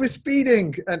 okay, you were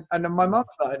speeding, and my mum's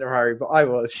not in a hurry, but I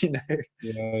was. Not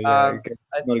a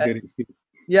good excuse.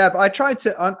 Yeah, but I tried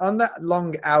to on that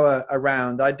long hour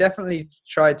around. I definitely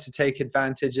tried to take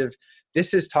advantage of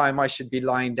this is time I should be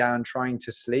lying down trying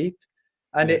to sleep,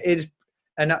 and it is.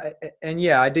 And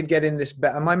I did get in this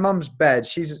bed. And my mum's bed,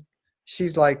 she's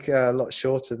like a lot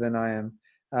shorter than I am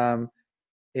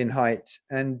in height,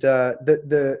 and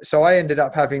so I ended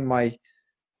up having my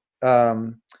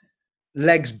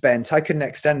legs bent. I couldn't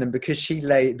extend them because she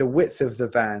lay the width of the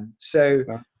van. So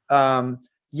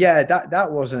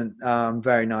that wasn't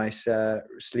very nice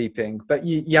sleeping. But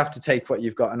you have to take what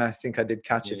you've got, and I think I did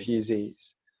catch a few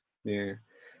Z's. Yeah,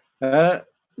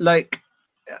 like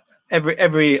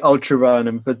every ultra run,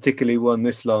 and particularly one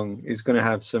this long, is going to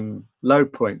have some low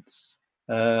points.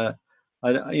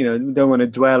 I don't want to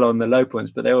dwell on the low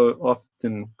points, but they were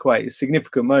often quite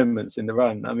significant moments in the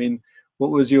run. I mean,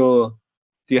 what was do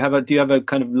you have a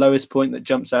kind of lowest point that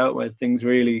jumps out where things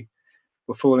really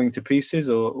were falling to pieces,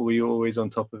 or were you always on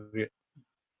top of it?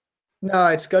 No,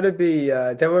 it's got to be.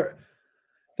 There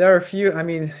are a few. I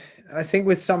mean, I think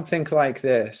with something like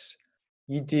this,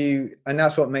 you do, and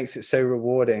that's what makes it so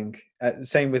rewarding.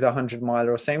 Same with 100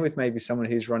 miler, or same with maybe someone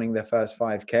who's running their first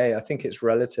 5K. I think it's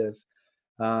relative.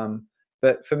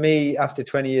 But for me, after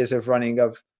 20 years of running,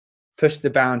 I've pushed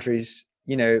the boundaries,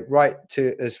 right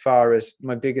to as far as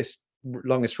my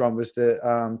longest run was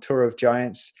the Tour of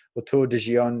Giants, or Tour de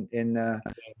Gionne in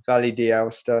Valle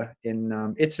d'Aosta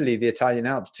in Italy, the Italian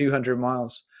Alps, 200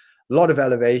 miles, a lot of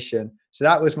elevation. So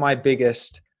that was my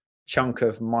biggest chunk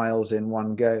of miles in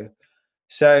one go.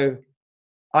 So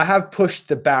I have pushed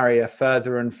the barrier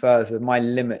further and further, my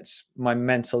limits, my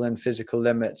mental and physical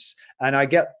limits. And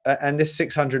and this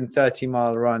 630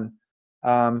 mile run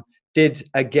did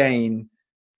again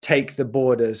take the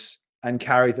borders and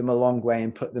carry them a long way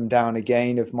and put them down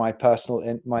again of my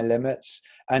my limits.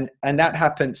 And that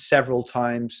happened several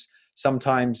times,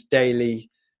 sometimes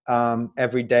daily,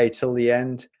 every day till the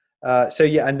end.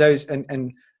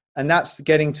 And that's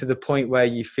getting to the point where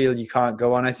you feel you can't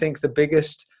go on. I think the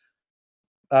biggest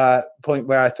point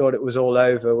where I thought it was all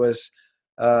over was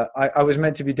I was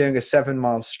meant to be doing a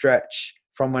 7-mile stretch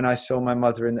from when I saw my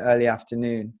mother in the early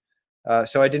afternoon.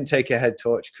 So I didn't take a head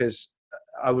torch because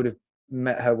I would have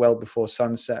met her well before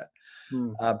sunset.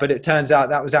 But it turns out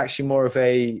that was actually more of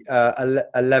a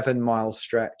 11-mile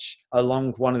stretch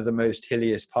along one of the most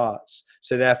hilliest parts.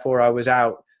 So therefore I was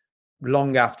out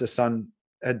long after sun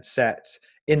had set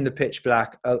in the pitch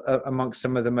black amongst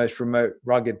some of the most remote,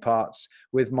 rugged parts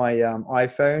with my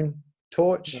iPhone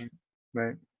torch.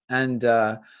 Right. And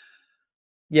that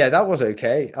was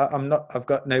okay. I've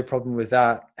got no problem with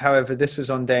that. However, this was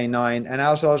on day 9, and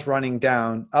as I was running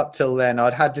down, up till then,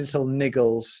 I'd had little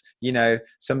niggles, a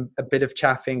bit of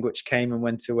chaffing, which came and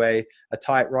went away, a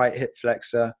tight right hip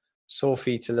flexor, sore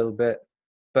feet a little bit.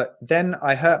 But then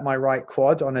I hurt my right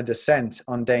quad on a descent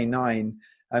on day 9.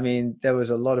 I mean, there was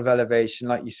a lot of elevation,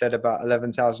 like you said, about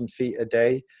 11,000 feet a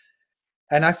day.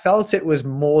 And I felt it was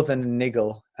more than a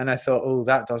niggle. And I thought, oh,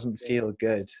 that doesn't feel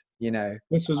good,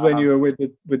 This was when you were with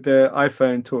the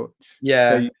iPhone torch.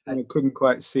 Yeah. So you couldn't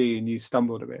quite see and you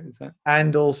stumbled a bit, is that?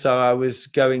 And also I was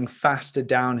going faster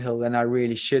downhill than I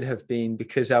really should have been,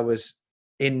 because I was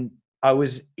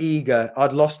eager.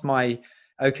 I'd lost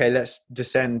okay, let's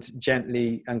descend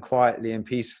gently and quietly and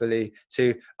peacefully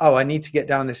to, I need to get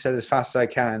down this hill as fast as I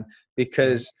can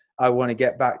because I want to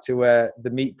get back to where the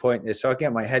meet point is. So I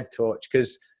get my head torch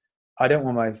because I don't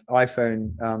want my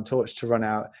iPhone torch to run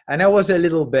out. And I was a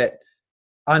little bit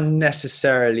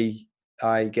unnecessarily,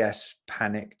 I guess,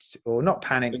 panicked, or not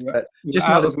panicked, but just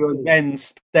out of your Zen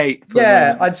state.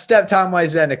 I'd stepped out my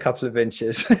Zen a couple of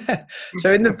inches.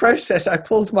 So in the process, I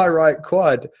pulled my right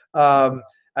quad.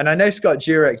 And I know Scott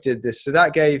Jurek did this, so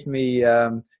that gave me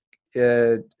hope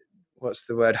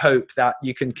that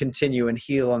you can continue and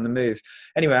heal on the move.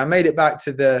 Anyway, I made it back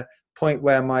to the point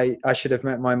where I should have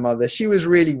met my mother. She was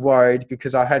really worried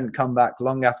because I hadn't come back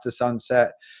long after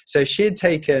sunset. So she had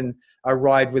taken a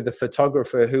ride with a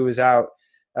photographer who was out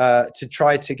to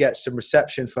try to get some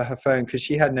reception for her phone because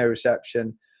she had no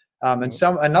reception. And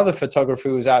another photographer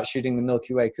who was out shooting the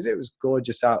Milky Way, because it was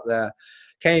gorgeous out there,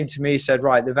 came to me, said,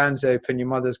 right, the van's open, your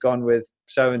mother's gone with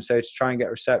so-and-so to try and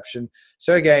get reception.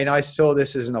 So again, I saw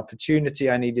this as an opportunity.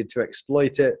 I needed to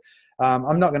exploit it.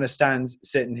 I'm not going to stand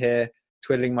sitting here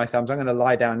twiddling my thumbs. I'm going to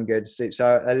lie down and go to sleep. So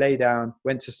I lay down,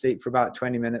 went to sleep for about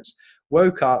 20 minutes,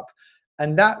 woke up,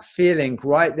 and that feeling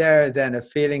right there then, a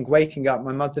feeling waking up,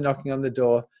 my mother knocking on the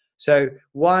door. So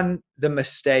one, the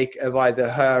mistake of either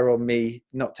her or me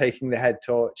not taking the head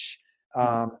torch,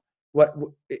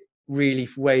 it really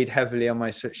weighed heavily on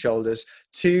my shoulders.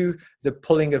 Two, the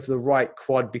pulling of the right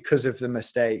quad because of the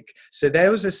mistake. So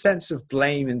there was a sense of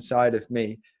blame inside of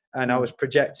me, and I was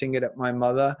projecting it at my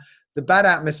mother. The bad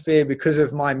atmosphere because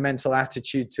of my mental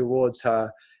attitude towards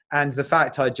her, and the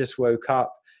fact I just woke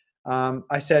up.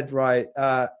 I said, right,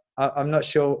 I'm not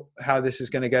sure how this is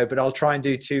going to go, but I'll try and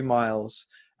do 2 miles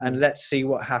and let's see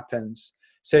what happens.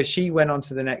 So she went on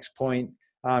to the next point.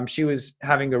 She was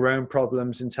having her own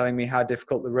problems and telling me how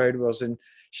difficult the road was, and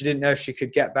she didn't know if she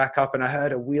could get back up. And I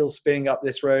heard a wheel spinning up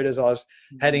this road as I was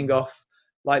heading off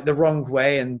like the wrong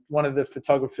way, and one of the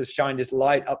photographers shined his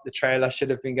light up the trail I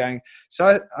should have been going.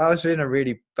 So I was in a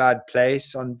really bad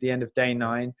place on the end of day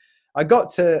 9. I got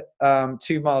to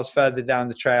 2 miles further down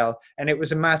the trail, and it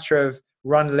was a matter of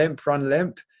run limp, run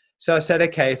limp. So I said,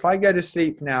 okay, if I go to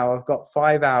sleep now, I've got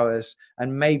 5 hours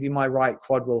and maybe my right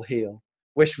quad will heal.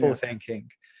 Wishful thinking.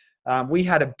 We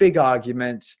had a big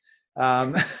argument.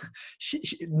 The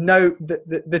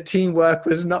teamwork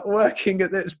was not working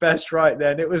at its best right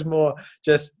then. It was more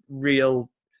just real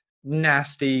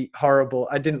nasty, horrible.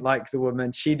 I didn't like the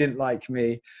woman. She didn't like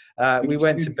me. We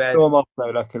went to bed. Storm off though,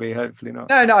 luckily, hopefully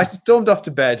not. No, I stormed off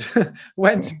to bed.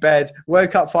 Went to bed.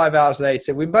 Woke up 5 hours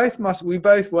later. We both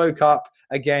woke up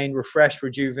again, refreshed,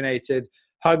 rejuvenated,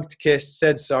 hugged, kissed,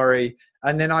 said sorry,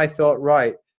 and then I thought,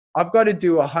 right, I've got to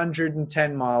do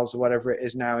 110 miles or whatever it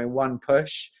is now in one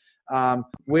push,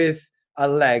 with a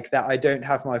leg that I don't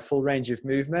have my full range of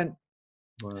movement.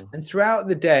 Wow. And throughout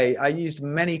the day, I used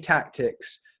many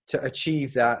tactics to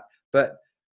achieve that, but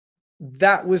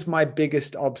that was my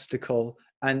biggest obstacle,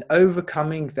 and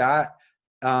overcoming that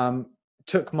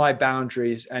took my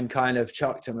boundaries and kind of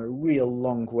chucked them a real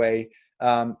long way,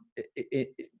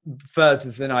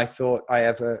 further than I thought I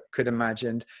ever could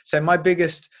imagined. So my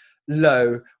biggest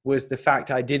low was the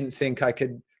fact I didn't think I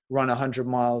could run 100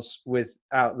 miles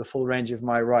without the full range of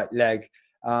my right leg,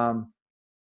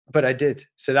 but I did.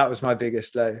 So that was my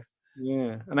biggest low.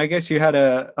 Yeah, and I guess you had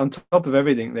on top of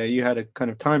everything there, you had a kind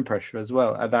of time pressure as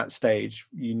well at that stage.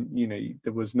 You know,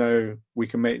 there was no, we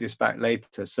can make this back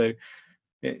later. So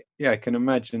I can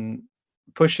imagine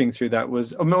pushing through that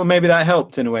was, or maybe that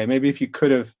helped in a way. Maybe if you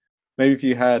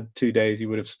had 2 days, you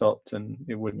would have stopped and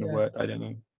it wouldn't have worked. I don't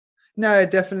know. No,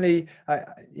 definitely. I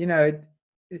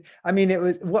mean, it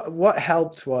was what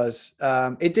helped was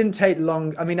it didn't take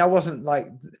long. I mean, I wasn't like,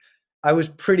 I was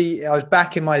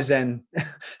back in my Zen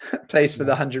place for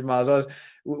the 100 miles.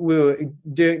 We were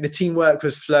doing, the teamwork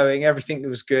was flowing, everything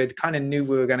was good. Kind of knew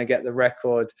we were going to get the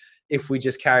record if we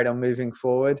just carried on moving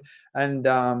forward. And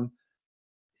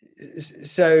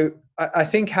so I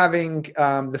think having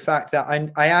the fact that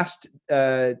I asked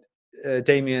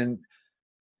Damien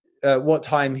what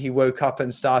time he woke up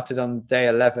and started on day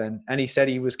 11, and he said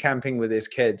he was camping with his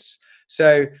kids.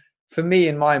 So for me,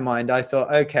 in my mind, I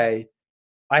thought, okay,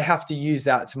 I have to use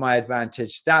that to my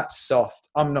advantage. That's soft.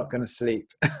 I'm not going to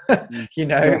sleep, you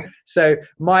know? Yeah. So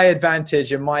my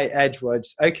advantage and my edge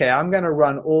was, okay, I'm going to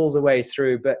run all the way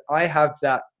through, but I have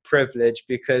that privilege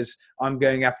because I'm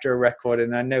going after a record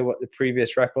and I know what the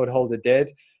previous record holder did.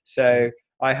 So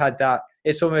I had that.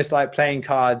 It's almost like playing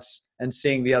cards and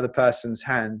seeing the other person's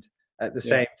hand at the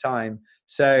same time.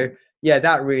 So yeah,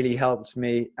 that really helped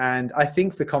me. And I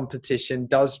think the competition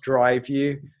does drive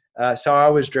you. So I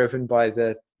was driven by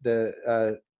the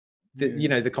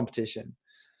competition.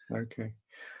 Okay.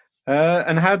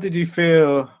 And how did you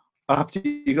feel after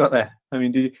you got there? I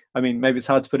mean, maybe it's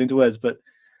hard to put into words, but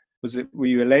were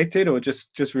you elated or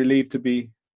just relieved to be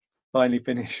finally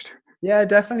finished? Yeah,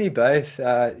 definitely both.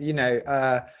 I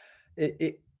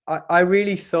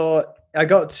really thought I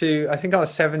think I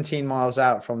was 17 miles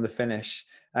out from the finish.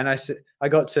 And I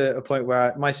got to a point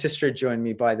where my sister had joined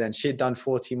me by then. She had done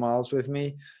 40 miles with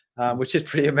me, which is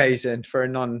pretty amazing for a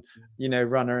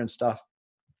runner and stuff.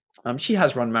 She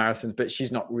has run marathons, but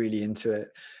she's not really into it.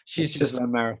 She's just a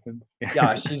marathon.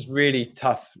 Yeah, she's really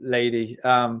tough lady.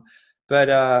 But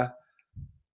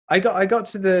I got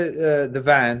to the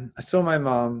van. I saw my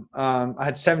mom. I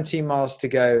had 17 miles to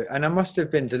go, and I must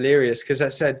have been delirious because I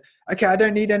said, "Okay, I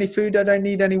don't need any food. I don't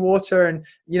need any water, and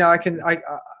I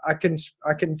can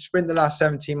sprint the last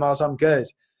 17 miles. I'm good."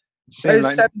 Seemed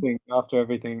like nothing after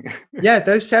everything. Yeah,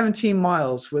 those 17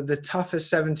 miles were the toughest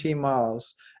 17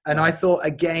 miles. And I thought,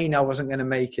 again, I wasn't going to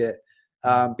make it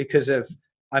because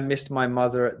I missed my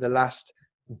mother at the last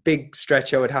big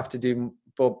stretch I would have to do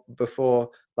before,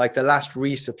 like the last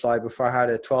resupply before I had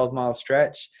a 12-mile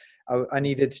stretch. I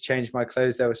needed to change my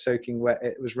clothes. They were soaking wet.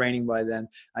 It was raining by then.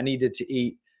 I needed to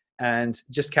eat and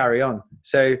just carry on.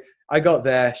 So I got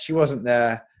there. She wasn't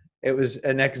there. It was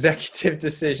an executive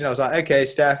decision. I was like, okay,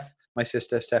 Steph, my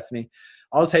sister, Stephanie,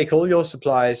 I'll take all your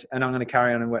supplies and I'm going to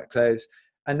carry on in wet clothes.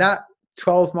 And that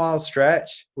 12-mile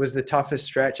stretch was the toughest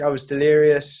stretch. I was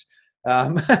delirious.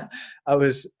 I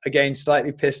was, again,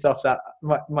 slightly pissed off that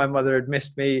my mother had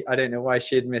missed me. I don't know why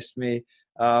she had missed me.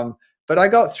 But I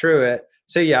got through it.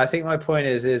 So yeah, I think my point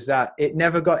is that it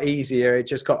never got easier. It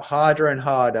just got harder and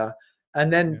harder.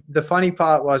 And then the funny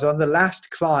part was, on the last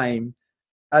climb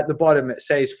at the bottom, it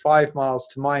says 5 miles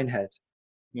to Minehead.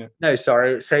 Yeah. No,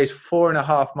 sorry, it says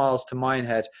 4.5 miles to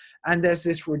Minehead. And there's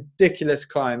this ridiculous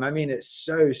climb. I mean, it's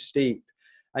so steep.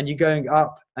 And you're going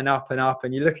up and up and up,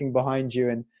 and you're looking behind you,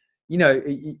 and you know,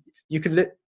 you could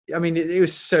look. I mean, it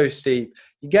was so steep.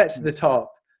 You get to the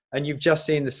top, and you've just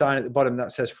seen the sign at the bottom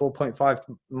that says 4.5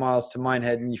 miles to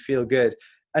Minehead, and you feel good.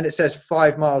 And it says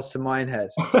 5 miles to Minehead.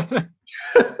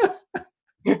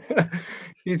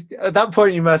 At that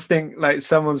point, you must think like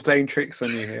someone's playing tricks on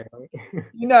you here.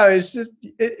 You know, it's just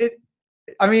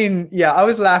I mean, yeah, I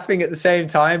was laughing at the same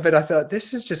time, but I thought,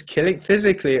 this is just killing.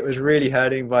 Physically, it was really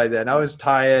hurting by then. I was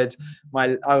tired.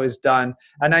 I was done.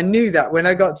 And I knew that when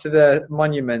I got to the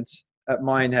monument at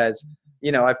Minehead,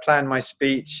 you know, I planned my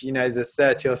speech, you know, the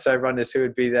 30 or so runners who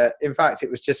would be there. In fact,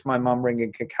 it was just my mum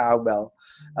ringing a cowbell.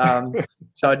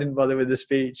 So I didn't bother with the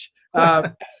speech.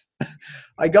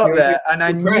 I got there and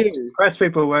I knew press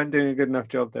people weren't doing a good enough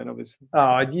job then, obviously.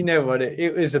 Oh, you know what?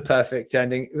 It was a perfect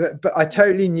ending, but I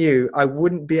totally knew I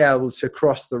wouldn't be able to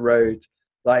cross the road.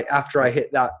 Like after I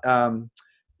hit that,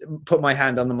 put my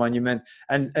hand on the monument,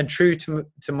 and true to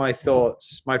my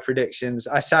thoughts, my predictions,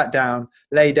 I sat down,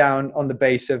 lay down on the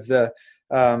base of the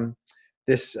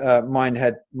this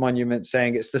Minehead monument,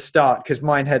 saying it's the start, because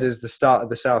Minehead is the start of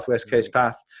the Southwest Coast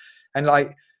Path, and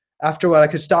like. After a while, I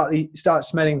could start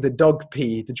smelling the dog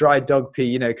pee, the dried dog pee,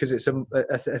 you know, because it's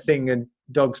a thing, and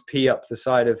dogs pee up the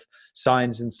side of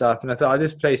signs and stuff. And I thought, oh,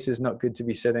 this place is not good to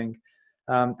be sitting.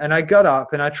 And I got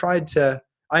up and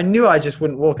I knew I just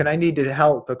wouldn't walk, and I needed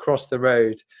help across the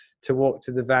road to walk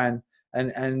to the van.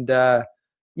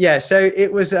 Yeah, so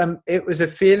it was a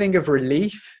feeling of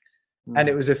relief, and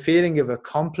it was a feeling of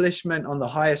accomplishment on the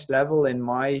highest level in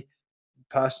my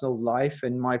personal life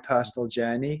and my personal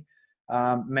journey.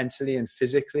 Mentally and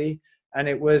physically, and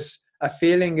it was a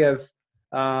feeling of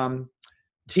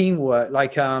teamwork,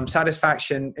 like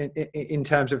satisfaction in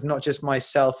terms of not just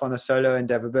myself on a solo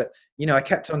endeavor, but you know, I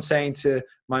kept on saying to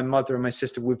my mother and my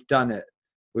sister, we've done it.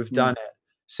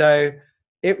 So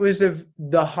it was of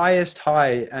the highest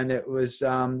high, and it was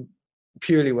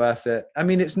purely worth it. I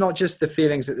mean, it's not just the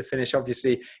feelings at the finish,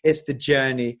 obviously it's the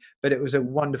journey, but it was a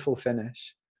wonderful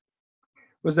finish.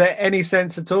 Was there any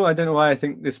sense at all, I don't know why I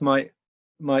think this might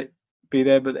be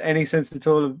there, but any sense at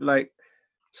all of like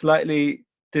slightly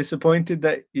disappointed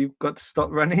that you've got to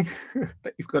stop running?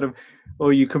 That you've got to, or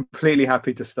are you completely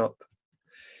happy to stop?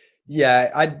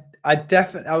 Yeah,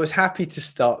 I was happy to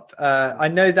stop. I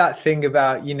know that thing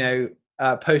about, you know,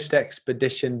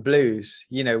 post-expedition blues,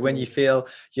 you know, when you feel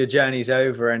your journey's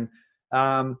over. And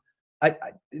the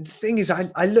thing is,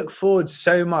 I look forward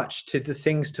so much to the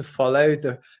things to follow,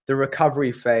 the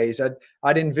recovery phase.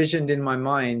 I'd envisioned in my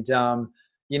mind,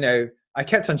 you know, I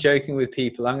kept on joking with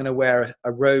people, I'm going to wear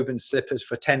a robe and slippers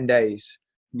for 10 days,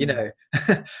 you know,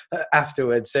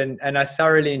 afterwards. And I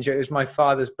thoroughly enjoyed it. It was my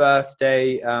father's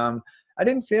birthday. I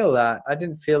didn't feel that. I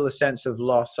didn't feel the sense of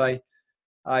loss.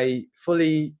 I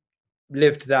fully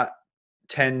lived that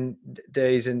 10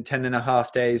 days and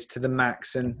 10.5 days to the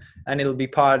max. And it'll be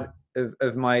part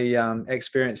of my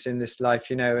experience in this life,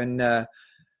 you know, and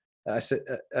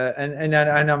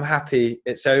I'm happy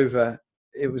it's over.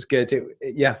 It was good.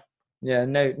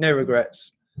 No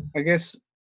regrets. I guess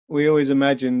we always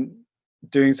imagine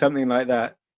doing something like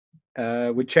that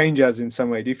would change us in some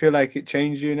way. Do you feel like it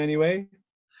changed you in any way?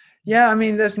 Yeah, I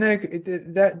mean, there's no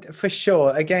that for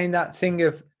sure. Again, that thing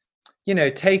of, you know,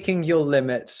 taking your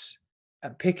limits,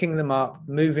 picking them up,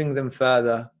 moving them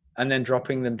further, and then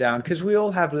dropping them down, because we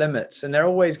all have limits and they're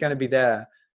always going to be there.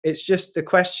 It's just the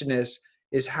question is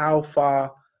how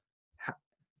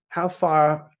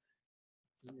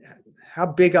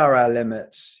big are our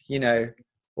limits, you know,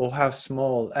 or how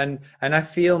small. And I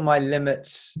feel my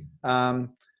limits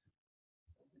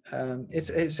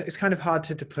it's kind of hard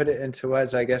to put it into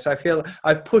words, I guess. I feel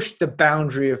I've pushed the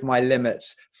boundary of my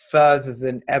limits further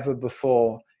than ever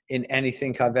before in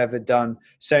anything I've ever done.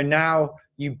 So now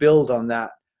you build on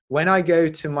that. When I go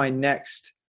to my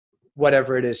next,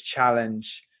 whatever it is,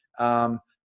 challenge, I'm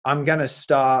going to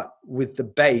start with the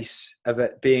base of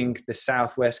it being the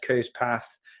Southwest Coast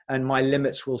Path, and my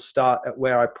limits will start at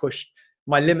where I pushed.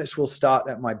 My limits will start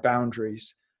at my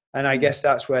boundaries. And I guess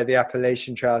that's where the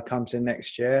Appalachian Trail comes in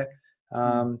next year.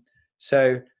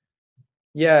 So,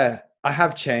 yeah, I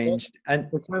have changed. And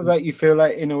it sounds like you feel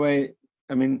like, in a way,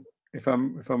 I mean, if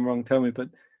I'm wrong, tell me, but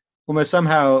almost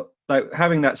somehow like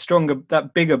having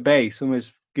that bigger base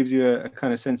almost gives you a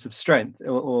kind of sense of strength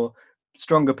or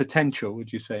stronger potential,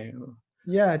 would you say?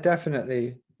 Yeah,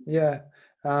 definitely. Yeah.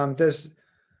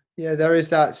 There is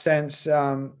that sense,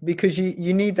 because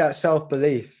you need that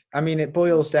self-belief. I mean, it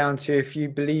boils down to, if you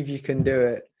believe you can do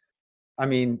it, I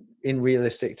mean, in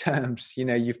realistic terms,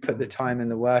 you've put the time and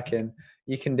the work in,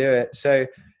 you can do it. So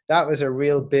that was a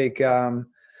real big,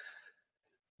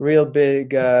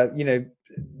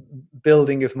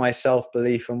 building of my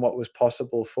self-belief and what was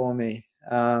possible for me.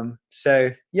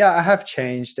 So yeah, I have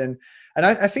changed, and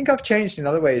I think I've changed in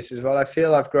other ways as well. I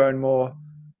feel I've grown more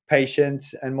patient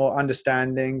and more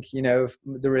understanding, of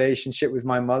the relationship with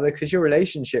my mother, because your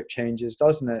relationship changes,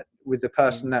 doesn't it, with the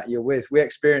person that you're with. We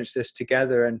experience this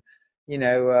together, and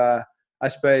I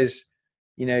suppose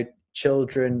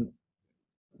children,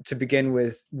 to begin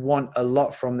with, want a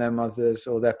lot from their mothers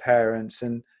or their parents,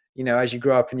 and as you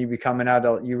grow up and you become an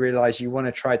adult, you realize you want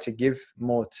to try to give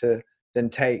more than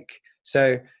take.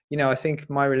 So I think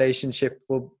my relationship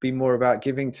will be more about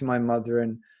giving to my mother,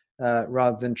 and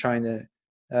rather than trying to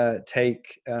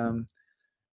take.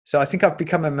 So I think I've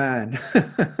become a man.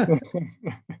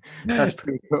 That's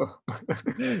pretty cool.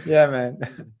 Yeah, man.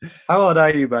 How old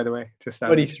are you, by the way? Just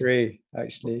 43,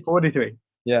 actually. 43.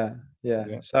 Yeah.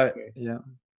 So okay.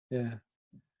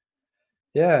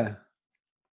 Yeah.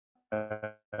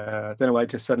 I don't know why I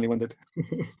just suddenly wondered.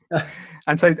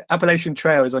 And so Appalachian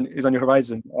Trail is on your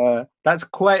horizon. That's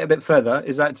quite a bit further.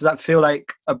 Does that feel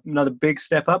like another big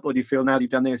step up, or do you feel now that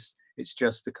you've done this, it's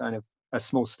just a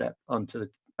small step onto the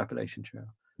Appalachian Trail?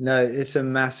 No, it's a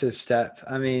massive step.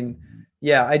 I mean,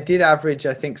 yeah, I did average,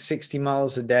 I think, 60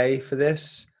 miles a day for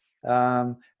this.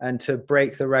 And to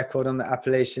break the record on the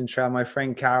Appalachian Trail, my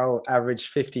friend Carol averaged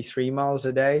 53 miles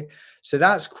a day. So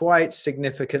that's quite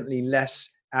significantly less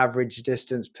average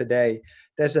distance per day.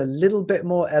 There's a little bit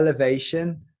more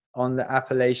elevation on the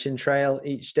Appalachian Trail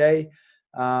each day.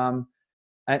 And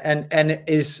it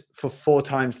is for 4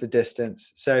 times the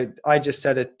distance. So I just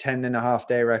set a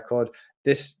 10.5-day record.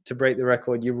 This, to break the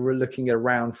record, you were looking at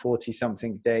around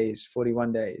 40-something days,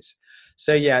 41 days.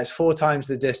 So yeah, it's 4 times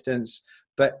the distance,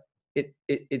 but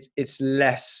it's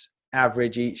less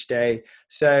average each day.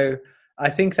 So I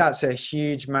think that's a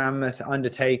huge mammoth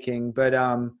undertaking. But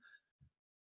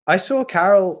I saw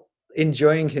Carol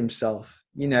enjoying himself,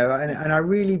 and I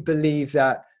really believe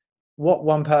that what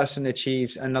one person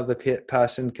achieves, another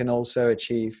person can also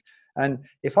achieve. And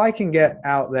if I can get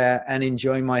out there and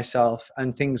enjoy myself,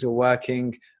 and things are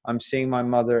working, I'm seeing my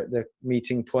mother at the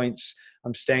meeting points,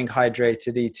 I'm staying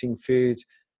hydrated, eating food,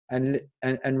 and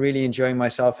really enjoying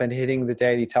myself and hitting the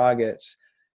daily targets.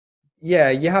 Yeah,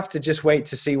 you have to just wait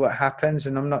to see what happens.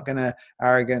 And I'm not going to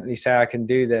arrogantly say I can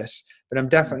do this, but I'm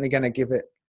definitely going to give it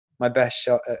my best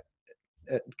shot at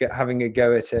having a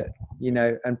go at it,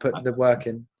 and put the work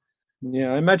in.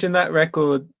 Yeah, I imagine that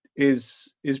record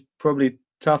is probably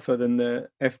tougher than the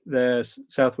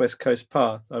Southwest Coast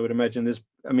Path. I would imagine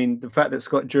the fact that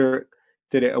Scott Jurek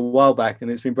did it a while back,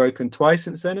 and it's been broken twice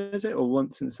since then, is it, or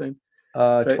once since then?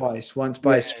 Twice. Once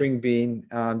by String Bean,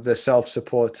 the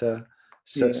self-supported,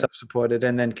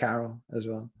 and then Carol as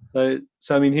well.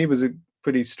 So I mean, he was a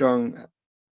pretty strong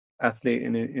athlete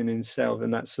in himself,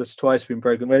 and that's just twice been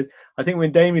broken. I think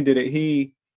when Damien did it,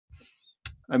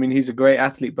 he's a great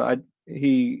athlete, but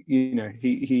he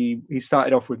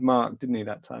started off with Mark, didn't he,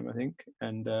 that time, I think,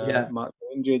 and Mark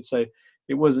got injured, so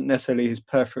it wasn't necessarily his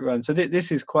perfect run. So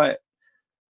this is quite,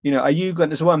 are you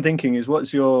going? So what I'm thinking is,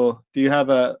 do you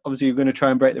have obviously you're going to try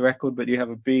and break the record, but do you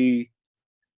have a B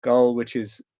goal, which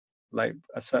is like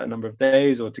a certain number of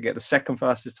days, or to get the second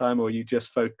fastest time, or are you just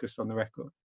focused on the record?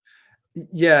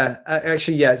 Yeah,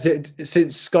 actually, yeah.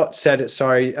 Since Scott said it,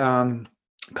 sorry,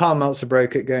 Carl Meltzer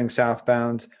broke it going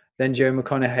southbound. Then Joe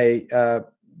McConaughey,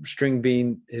 String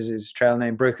Bean is his trail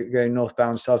name, broke it going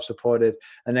northbound, self-supported,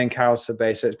 and then Carol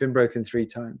Sabay. So it's been broken 3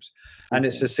 times, and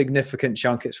it's a significant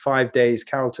chunk. It's 5 days.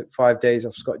 Carol took 5 days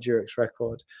off Scott Jurek's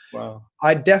record. Wow.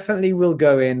 I definitely will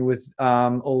go in with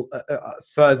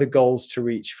further goals to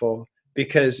reach for,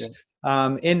 because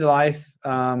in life,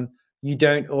 you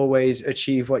don't always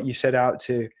achieve what you set out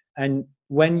to. And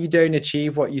when you don't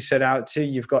achieve what you set out to,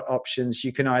 you've got options.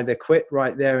 You can either quit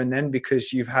right there and then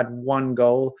because you've had one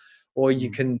goal, or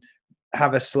you can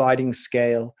have a sliding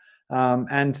scale.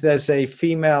 And there's a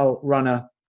female runner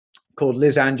called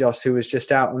Liz Anjos who was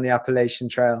just out on the Appalachian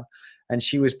Trail, and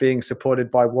she was being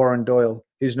supported by Warren Doyle,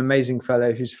 who's an amazing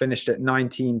fellow who's finished it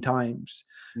 19 times.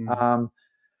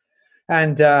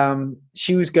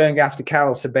 She was going after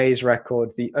Carol Sabay's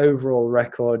record, the overall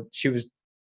record. She was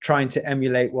trying to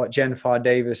emulate what Jen Farr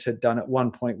Davis had done at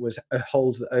one point, was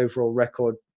hold the overall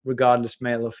record, regardless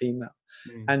male or female.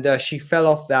 And she fell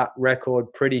off that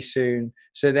record pretty soon.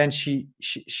 So then she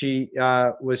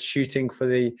was shooting for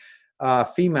the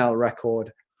female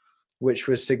record, which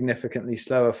was significantly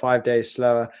slower, 5 days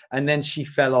slower. And then she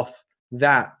fell off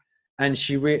that. And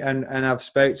and I've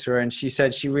spoke to her, and she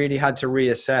said she really had to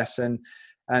reassess and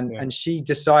she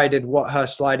decided what her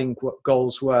sliding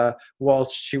goals were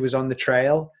whilst she was on the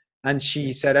trail. And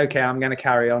she said, okay, I'm going to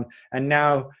carry on. And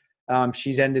now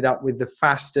she's ended up with the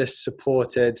fastest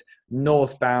supported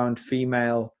northbound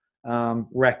female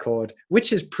record,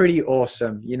 which is pretty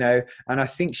awesome, you know, and I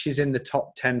think she's in the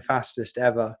top 10 fastest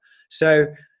ever. So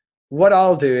what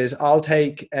I'll do is I'll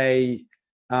take I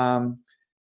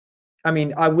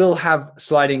will have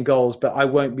sliding goals, but I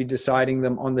won't be deciding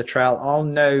them on the trail. I'll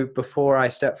know before I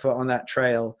step foot on that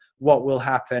trail what will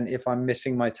happen if I'm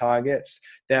missing my targets.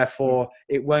 Therefore,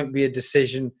 it won't be a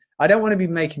decision. I don't want to be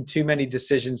making too many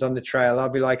decisions on the trail. I'll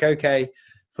be like, okay,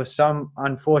 for some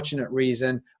unfortunate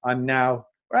reason, I'm now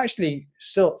going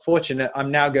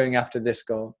after this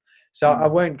goal. So I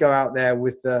won't go out there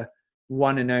with the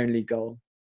one and only goal.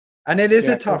 And it is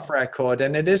a tough record,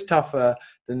 and it is tougher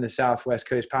than the Southwest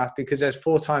Coast Path because there's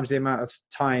 4 times the amount of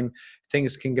time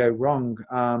things can go wrong.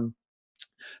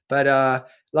 But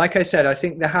like I said, I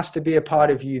think there has to be a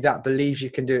part of you that believes you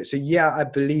can do it. So yeah, I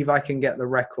believe I can get the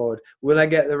record. Will I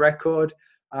get the record?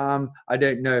 I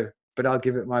don't know, but I'll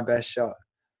give it my best shot.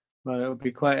 Well, it would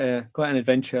be quite an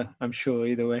adventure, I'm sure,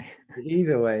 either way.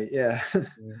 Either way, yeah.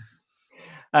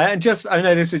 And I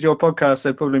know this is your podcast,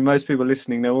 so probably most people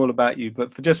listening know all about you,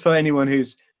 but for anyone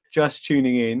who's just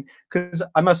tuning in, because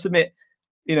I must admit,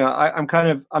 you know,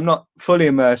 I'm not fully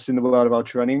immersed in the world of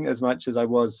ultra running as much as I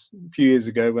was a few years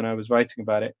ago when I was writing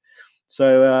about it.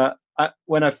 So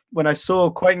when I saw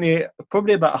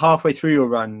probably about halfway through your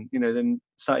run, you know, then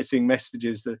started seeing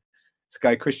messages that this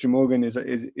guy Christian Morgan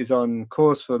is on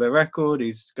course for the record.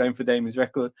 He's going for Damien's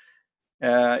record.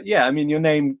 I mean, your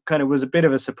name kind of was a bit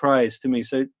of a surprise to me.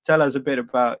 So tell us a bit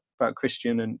about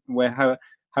Christian and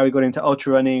how he got into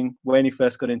ultra running, when he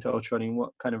first got into ultra running,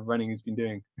 what kind of running he's been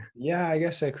doing. Yeah, I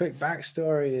guess a quick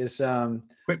backstory is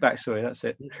quick backstory. That's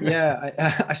it.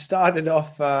 Yeah, I started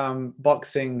off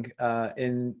boxing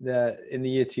in the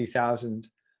year 2000,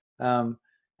 so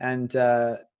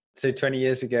 20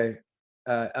 years ago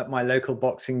at my local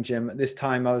boxing gym. At this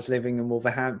time, I was living in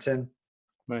Wolverhampton,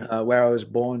 right. Where I was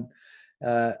born.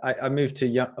 I moved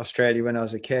to Australia when I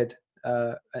was a kid,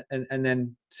 and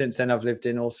then since then I've lived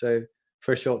in also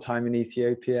for a short time in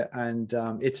Ethiopia and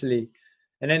Italy.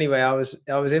 And anyway, I was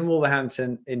in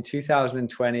Wolverhampton in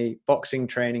 2020 boxing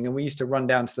training, and we used to run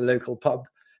down to the local pub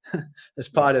as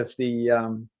part of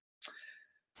the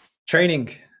training.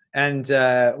 And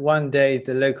one day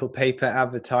the local paper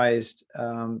advertised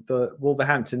the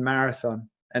Wolverhampton Marathon,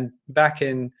 and back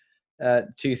in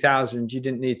 2000, you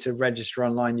didn't need to register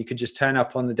online. You could just turn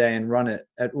up on the day and run it.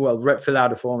 Fill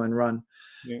out a form and run.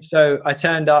 Yeah. So I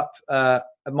turned up.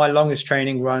 My longest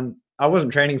training run, I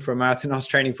wasn't training for a marathon. I was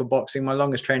training for boxing. My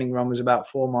longest training run was about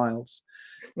 4 miles.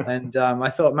 And I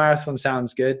thought marathon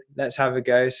sounds good. Let's have a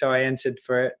go. So I entered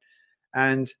for it.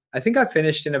 And I think I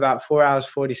finished in about 4 hours,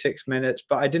 46 minutes,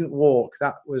 but I didn't walk.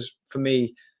 That was, for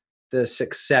me, the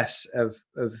success of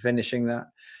finishing that.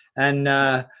 And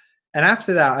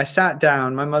after that, I sat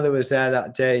down. My mother was there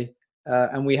that day,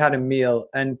 and we had a meal.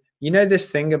 And you know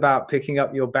this thing about picking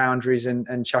up your boundaries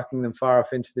and chucking them far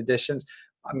off into the distance?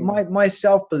 My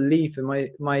self-belief and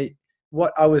my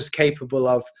what I was capable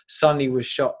of suddenly was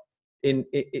shot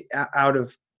out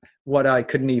of what I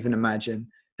couldn't even imagine.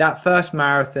 That first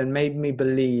marathon made me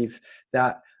believe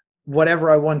that whatever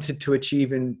I wanted to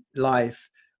achieve in life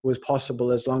was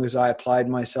possible as long as I applied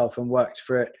myself and worked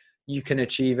for it. You can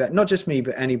achieve it. Not just me,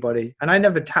 but anybody. And I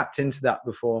never tapped into that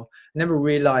before. I never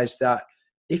realized that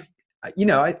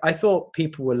I thought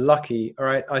people were lucky,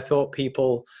 or I thought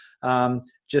people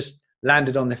just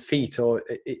landed on their feet, or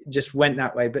it just went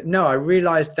that way. But no, I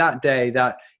realized that day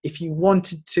that if you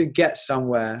wanted to get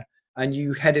somewhere and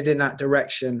you headed in that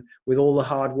direction with all the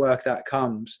hard work that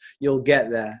comes, you'll get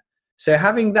there. So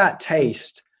having that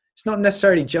taste it's not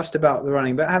necessarily just about the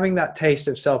running, but having that taste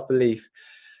of self-belief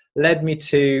led me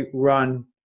to run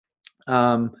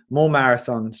more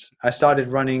marathons. I started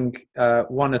running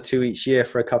 1 or 2 each year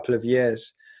for a couple of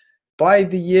years. By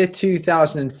the year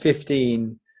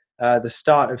 2015, the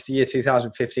start of the year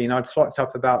 2015, I'd clocked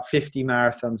up about 50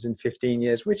 marathons in 15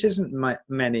 years, which isn't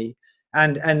many.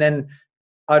 And then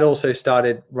I'd also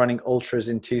started running ultras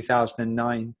in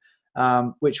 2009,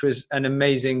 which was an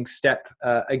amazing step,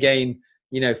 again,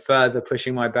 further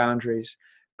pushing my boundaries.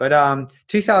 But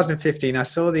 2015, I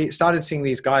started seeing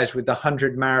these guys with the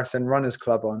 100 Marathon Runners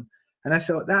Club on. And I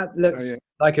thought that looks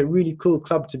like a really cool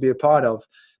club to be a part of.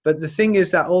 But the thing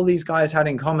is that all these guys had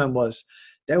in common was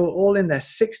they were all in their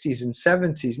 60s and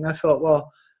 70s. And I thought, well,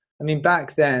 I mean,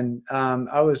 back then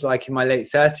I was like in my late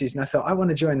 30s, and I thought, I want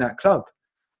to join that club,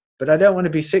 but I don't want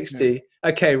to be 60. Yeah.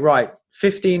 Okay, right.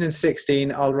 15 and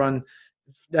 16, I'll run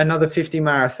another 50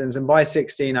 marathons. And by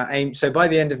 16, so by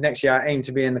the end of next year, I aim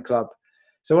to be in the club.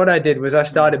 So what I did was I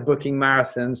started booking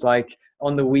marathons like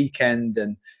on the weekend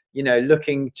and,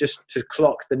 looking just to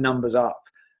clock the numbers up.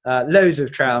 Loads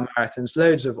of trail marathons,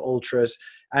 loads of ultras.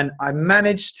 And I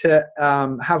managed to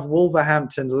have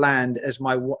Wolverhampton land as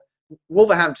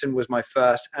Wolverhampton was my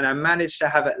first, and I managed to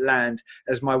have it land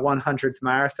as my 100th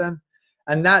marathon.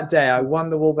 And that day I won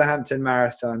the Wolverhampton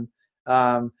Marathon.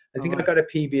 I think I got a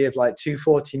PB of like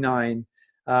 2:49.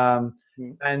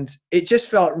 And it just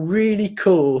felt really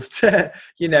cool to,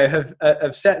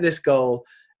 have set this goal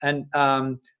and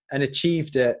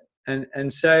achieved it.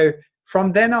 And so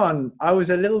from then on, I was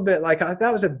a little bit like,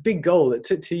 that was a big goal. It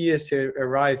took 2 years to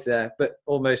arrive there, but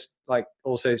almost like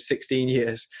also 16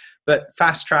 years, but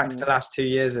fast tracked the last 2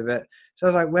 years of it. So I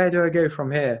was like, where do I go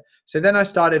from here? So then I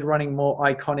started running more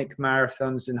iconic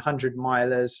marathons and 100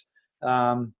 milers.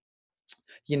 I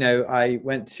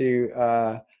went to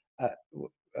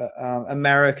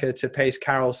America to pace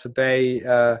Carol Sabay.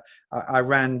 I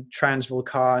ran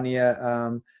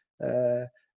Transvulcania,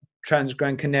 Trans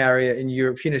Gran Canaria in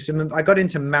Europe. So I got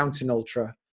into mountain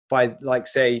ultra by like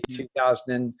say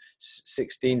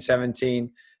 2016,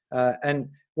 17. And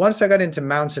once I got into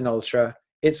mountain ultra,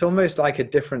 it's almost like a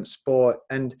different sport.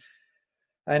 And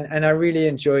I really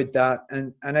enjoyed that.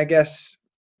 And I guess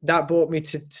that brought me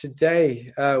to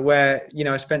today, where,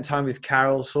 I spent time with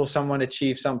Carol, saw someone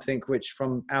achieve something which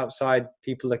from outside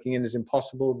people looking in is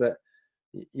impossible, but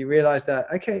you realize that,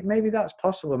 okay, maybe that's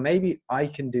possible. Maybe I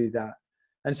can do that.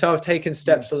 And so I've taken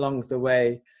steps along the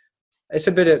way. It's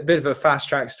a bit of a fast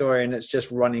track story, and it's just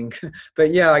running.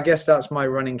 But yeah, I guess that's my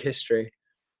running history.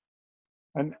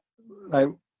 And like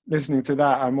listening to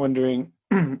that, I'm wondering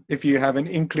if you have an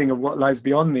inkling of what lies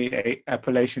beyond the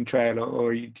Appalachian Trail,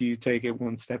 or do you take it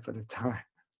one step at a time?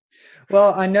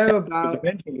 Well, I know about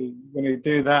eventually you're going to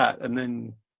do that, and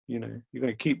then you're going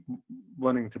to keep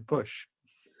wanting to push.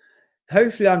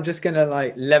 Hopefully I'm just going to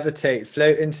like levitate,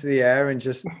 float into the air, and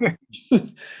just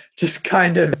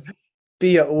kind of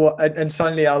be and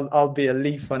suddenly I'll be a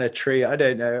leaf on a tree. I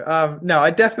don't know. No,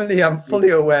 I'm fully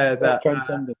aware that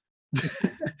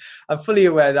I'm fully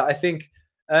aware that I think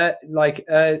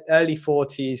early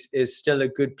 40s is still a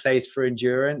good place for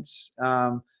endurance.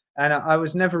 And I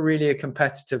was never really a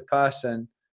competitive person.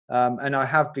 And I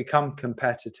have become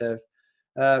competitive,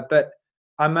 but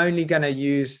I'm only going to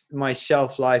use my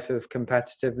shelf life of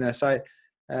competitiveness.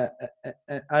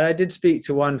 And I did speak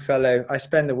to one fellow. I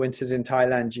spend the winters in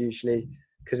Thailand usually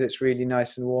because it's really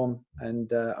nice and warm,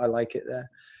 and I like it there.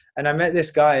 And I met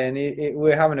this guy, and we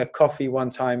were having a coffee one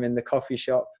time in the coffee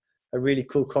shop, a really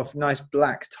cool coffee, nice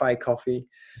black Thai coffee.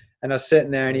 And I was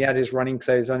sitting there, and he had his running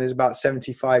clothes on. He was about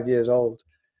 75 years old.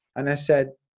 And I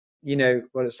said,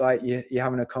 what it's like, you're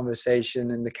having a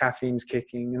conversation and the caffeine's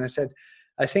kicking. And I said,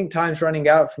 I think time's running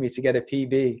out for me to get a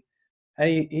PB. And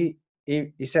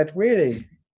he said, really?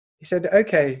 He said,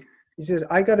 okay. He says,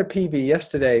 I got a PB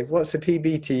yesterday. What's a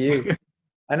PB to you?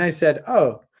 And I said,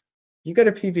 oh, you got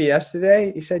a PB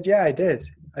yesterday? He said, yeah, I did.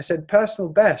 I said, personal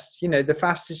best, the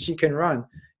fastest you can run.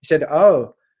 He said,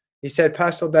 oh. He said,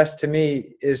 personal best to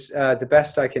me is the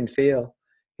best I can feel.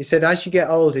 He said, as you get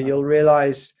older, you'll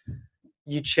realize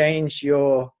you change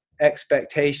your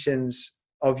expectations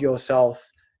of yourself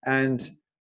and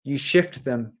you shift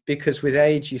them, because with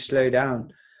age you slow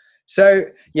down. So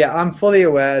yeah, I'm fully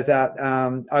aware that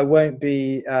I won't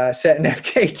be setting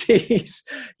FKTs,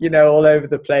 all over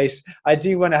the place. I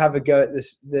do want to have a go at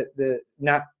the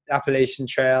Appalachian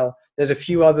Trail. There's a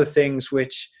few other things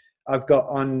which I've got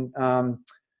on,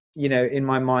 in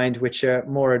my mind, which are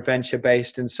more adventure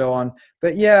based and so on.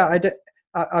 But yeah,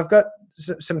 I've got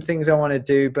some things I want to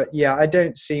do. But yeah, I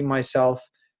don't see myself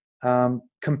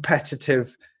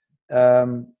competitive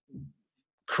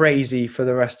crazy for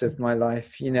the rest of my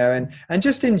life, you know, and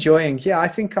just enjoying. Yeah, I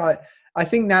think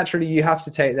naturally you have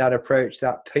to take that approach,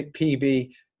 that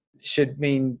PB should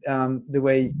mean the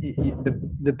way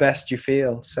the best you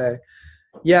feel. So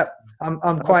yeah,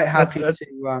 I'm quite happy to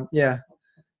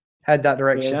head that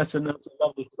direction. Yeah, that's a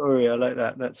lovely story. I like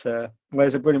that. That's well,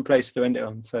 it's a brilliant place to end it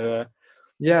on. So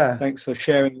yeah, thanks for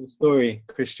sharing your story,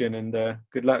 Christian, and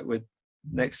good luck with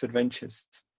next adventures.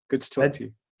 Good to talk to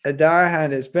you.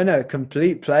 Darahan, it's been a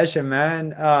complete pleasure,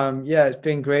 man. Yeah, it's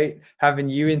been great having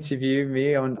you interview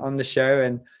me on the show,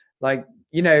 and like,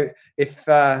 you know, if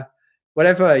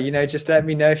whatever, you know, just let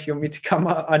me know if you want me to come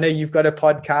up. I know you've got a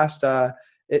podcast.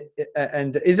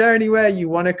 And is there anywhere you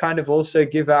want to kind of also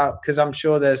give out, because I'm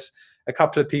sure there's a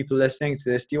couple of people listening to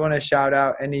this, do you want to shout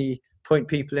out point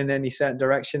people in any certain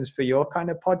directions for your kind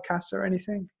of podcast or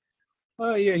anything?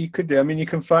 Oh yeah, you could do. I mean, you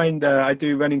can find I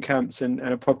do running camps and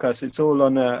a podcast. It's all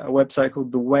on a website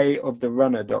called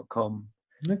thewayoftherunner.com.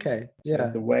 Okay,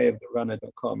 yeah. So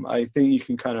thewayoftherunner.com. I think you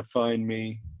can kind of find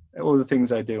me, all the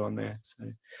things I do on there.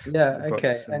 So yeah,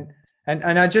 okay. And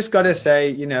I just got to say,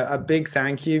 you know, a big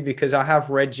thank you, because I have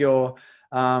read your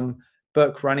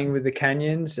book, Running with the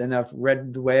Kenyans, and I've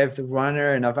read The Way of the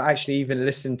Runner, and I've actually even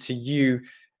listened to you.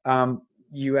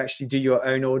 You actually do your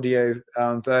own audio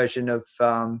version of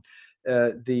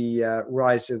the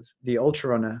Rise of the Ultra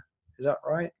Runner. Is that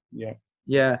right? Yeah.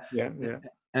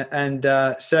 And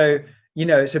so, you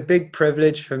know, it's a big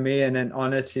privilege for me and an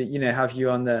honor to, you know, have you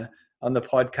on the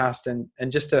podcast, and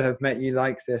just to have met you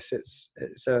like this,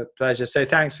 it's a pleasure. So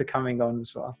thanks for coming on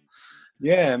as well.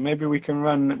 Yeah, maybe we can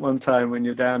run one time when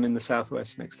you're down in the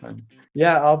Southwest next time.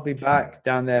 Yeah, I'll be back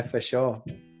down there for sure.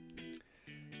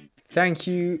 Thank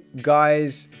you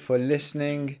guys for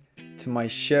listening to my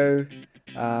show.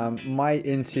 My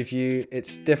interview,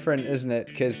 it's different, isn't it?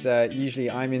 Because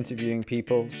usually I'm interviewing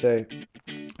people, so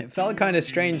it felt kind of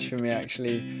strange for me,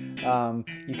 actually.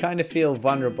 You kind of feel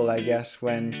vulnerable, I guess,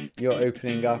 when you're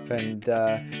opening up and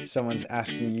someone's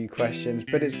asking you questions,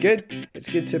 but it's good. It's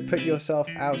good to put yourself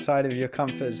outside of your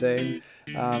comfort zone.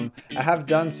 I have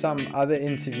done some other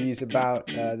interviews about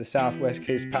the Southwest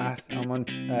Coast Path. I'm on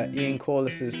Ian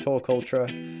Corliss's Talk Ultra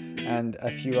and a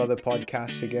few other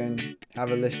podcasts, so go and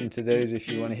have a listen to those if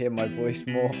you want to hear my voice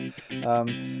more.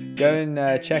 Go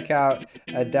and check out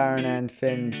Darren and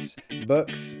Finn's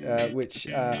books,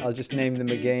 which I'll just name them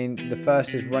again. The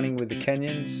first is Running with the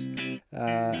Kenyans,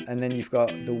 and then you've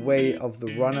got The Way of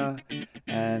the Runner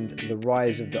and The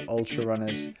Rise of the Ultra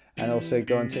Runners. And also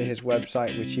go onto his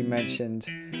website, which you mentioned,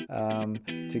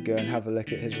 to go and have a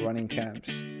look at his running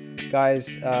camps.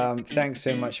 Guys, thanks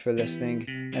so much for listening.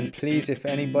 And please, if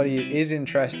anybody is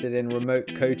interested in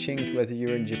remote coaching, whether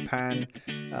you're in Japan,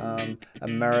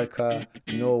 America,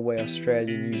 Norway,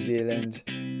 Australia, New Zealand,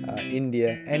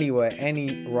 India, anywhere,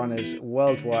 any runners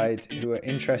worldwide who are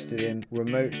interested in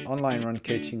remote online run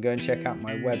coaching, go and check out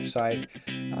my website.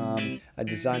 I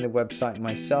designed the website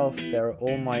myself. There are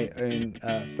all my own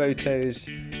photos.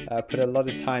 Put a lot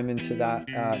of time into that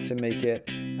to make it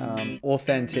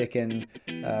authentic and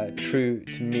true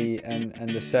to me and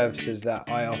the services that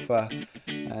I offer,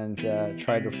 and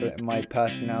try to reflect my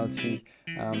personality.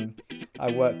 I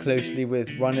work closely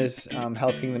with runners,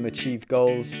 helping them achieve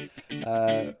goals.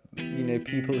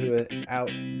 People who are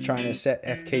out trying to set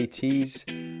FKTs,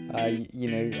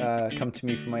 come to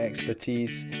me for my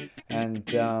expertise, and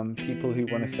people who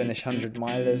want to finish 100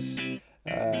 milers,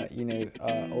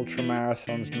 ultra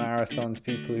marathons,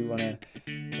 people who want to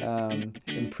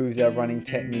improve their running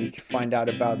technique, find out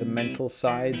about the mental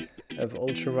side of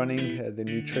ultra running, the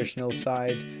nutritional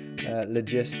side,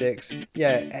 logistics,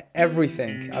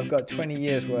 everything. I've got 20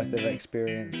 years worth of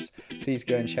experience. Please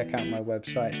go and check out my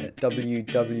website at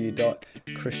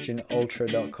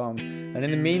www.christianultra.com. And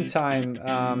in the meantime,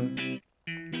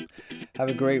 have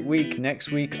a great week.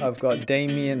 Next week, I've got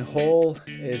Damien Hall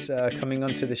is coming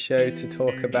onto the show to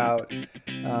talk about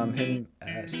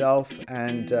himself,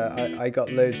 and I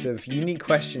got loads of unique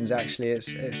questions. Actually,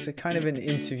 it's a kind of an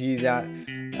interview that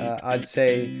I'd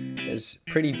say is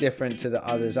pretty different to the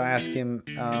others. I ask him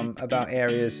about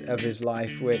areas of his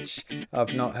life which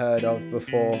I've not heard of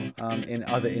before in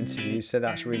other interviews, so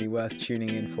that's really worth tuning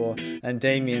in for. And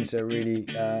Damien's a really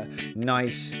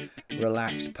nice,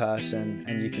 relaxed person,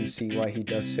 and you can see why he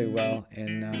does so well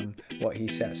in what he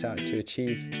sets out to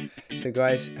achieve. So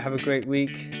guys, have a great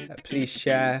week. Please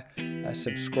share,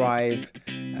 subscribe,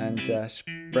 and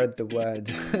spread the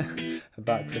word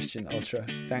about Christian Ultra.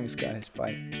 Thanks guys,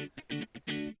 bye.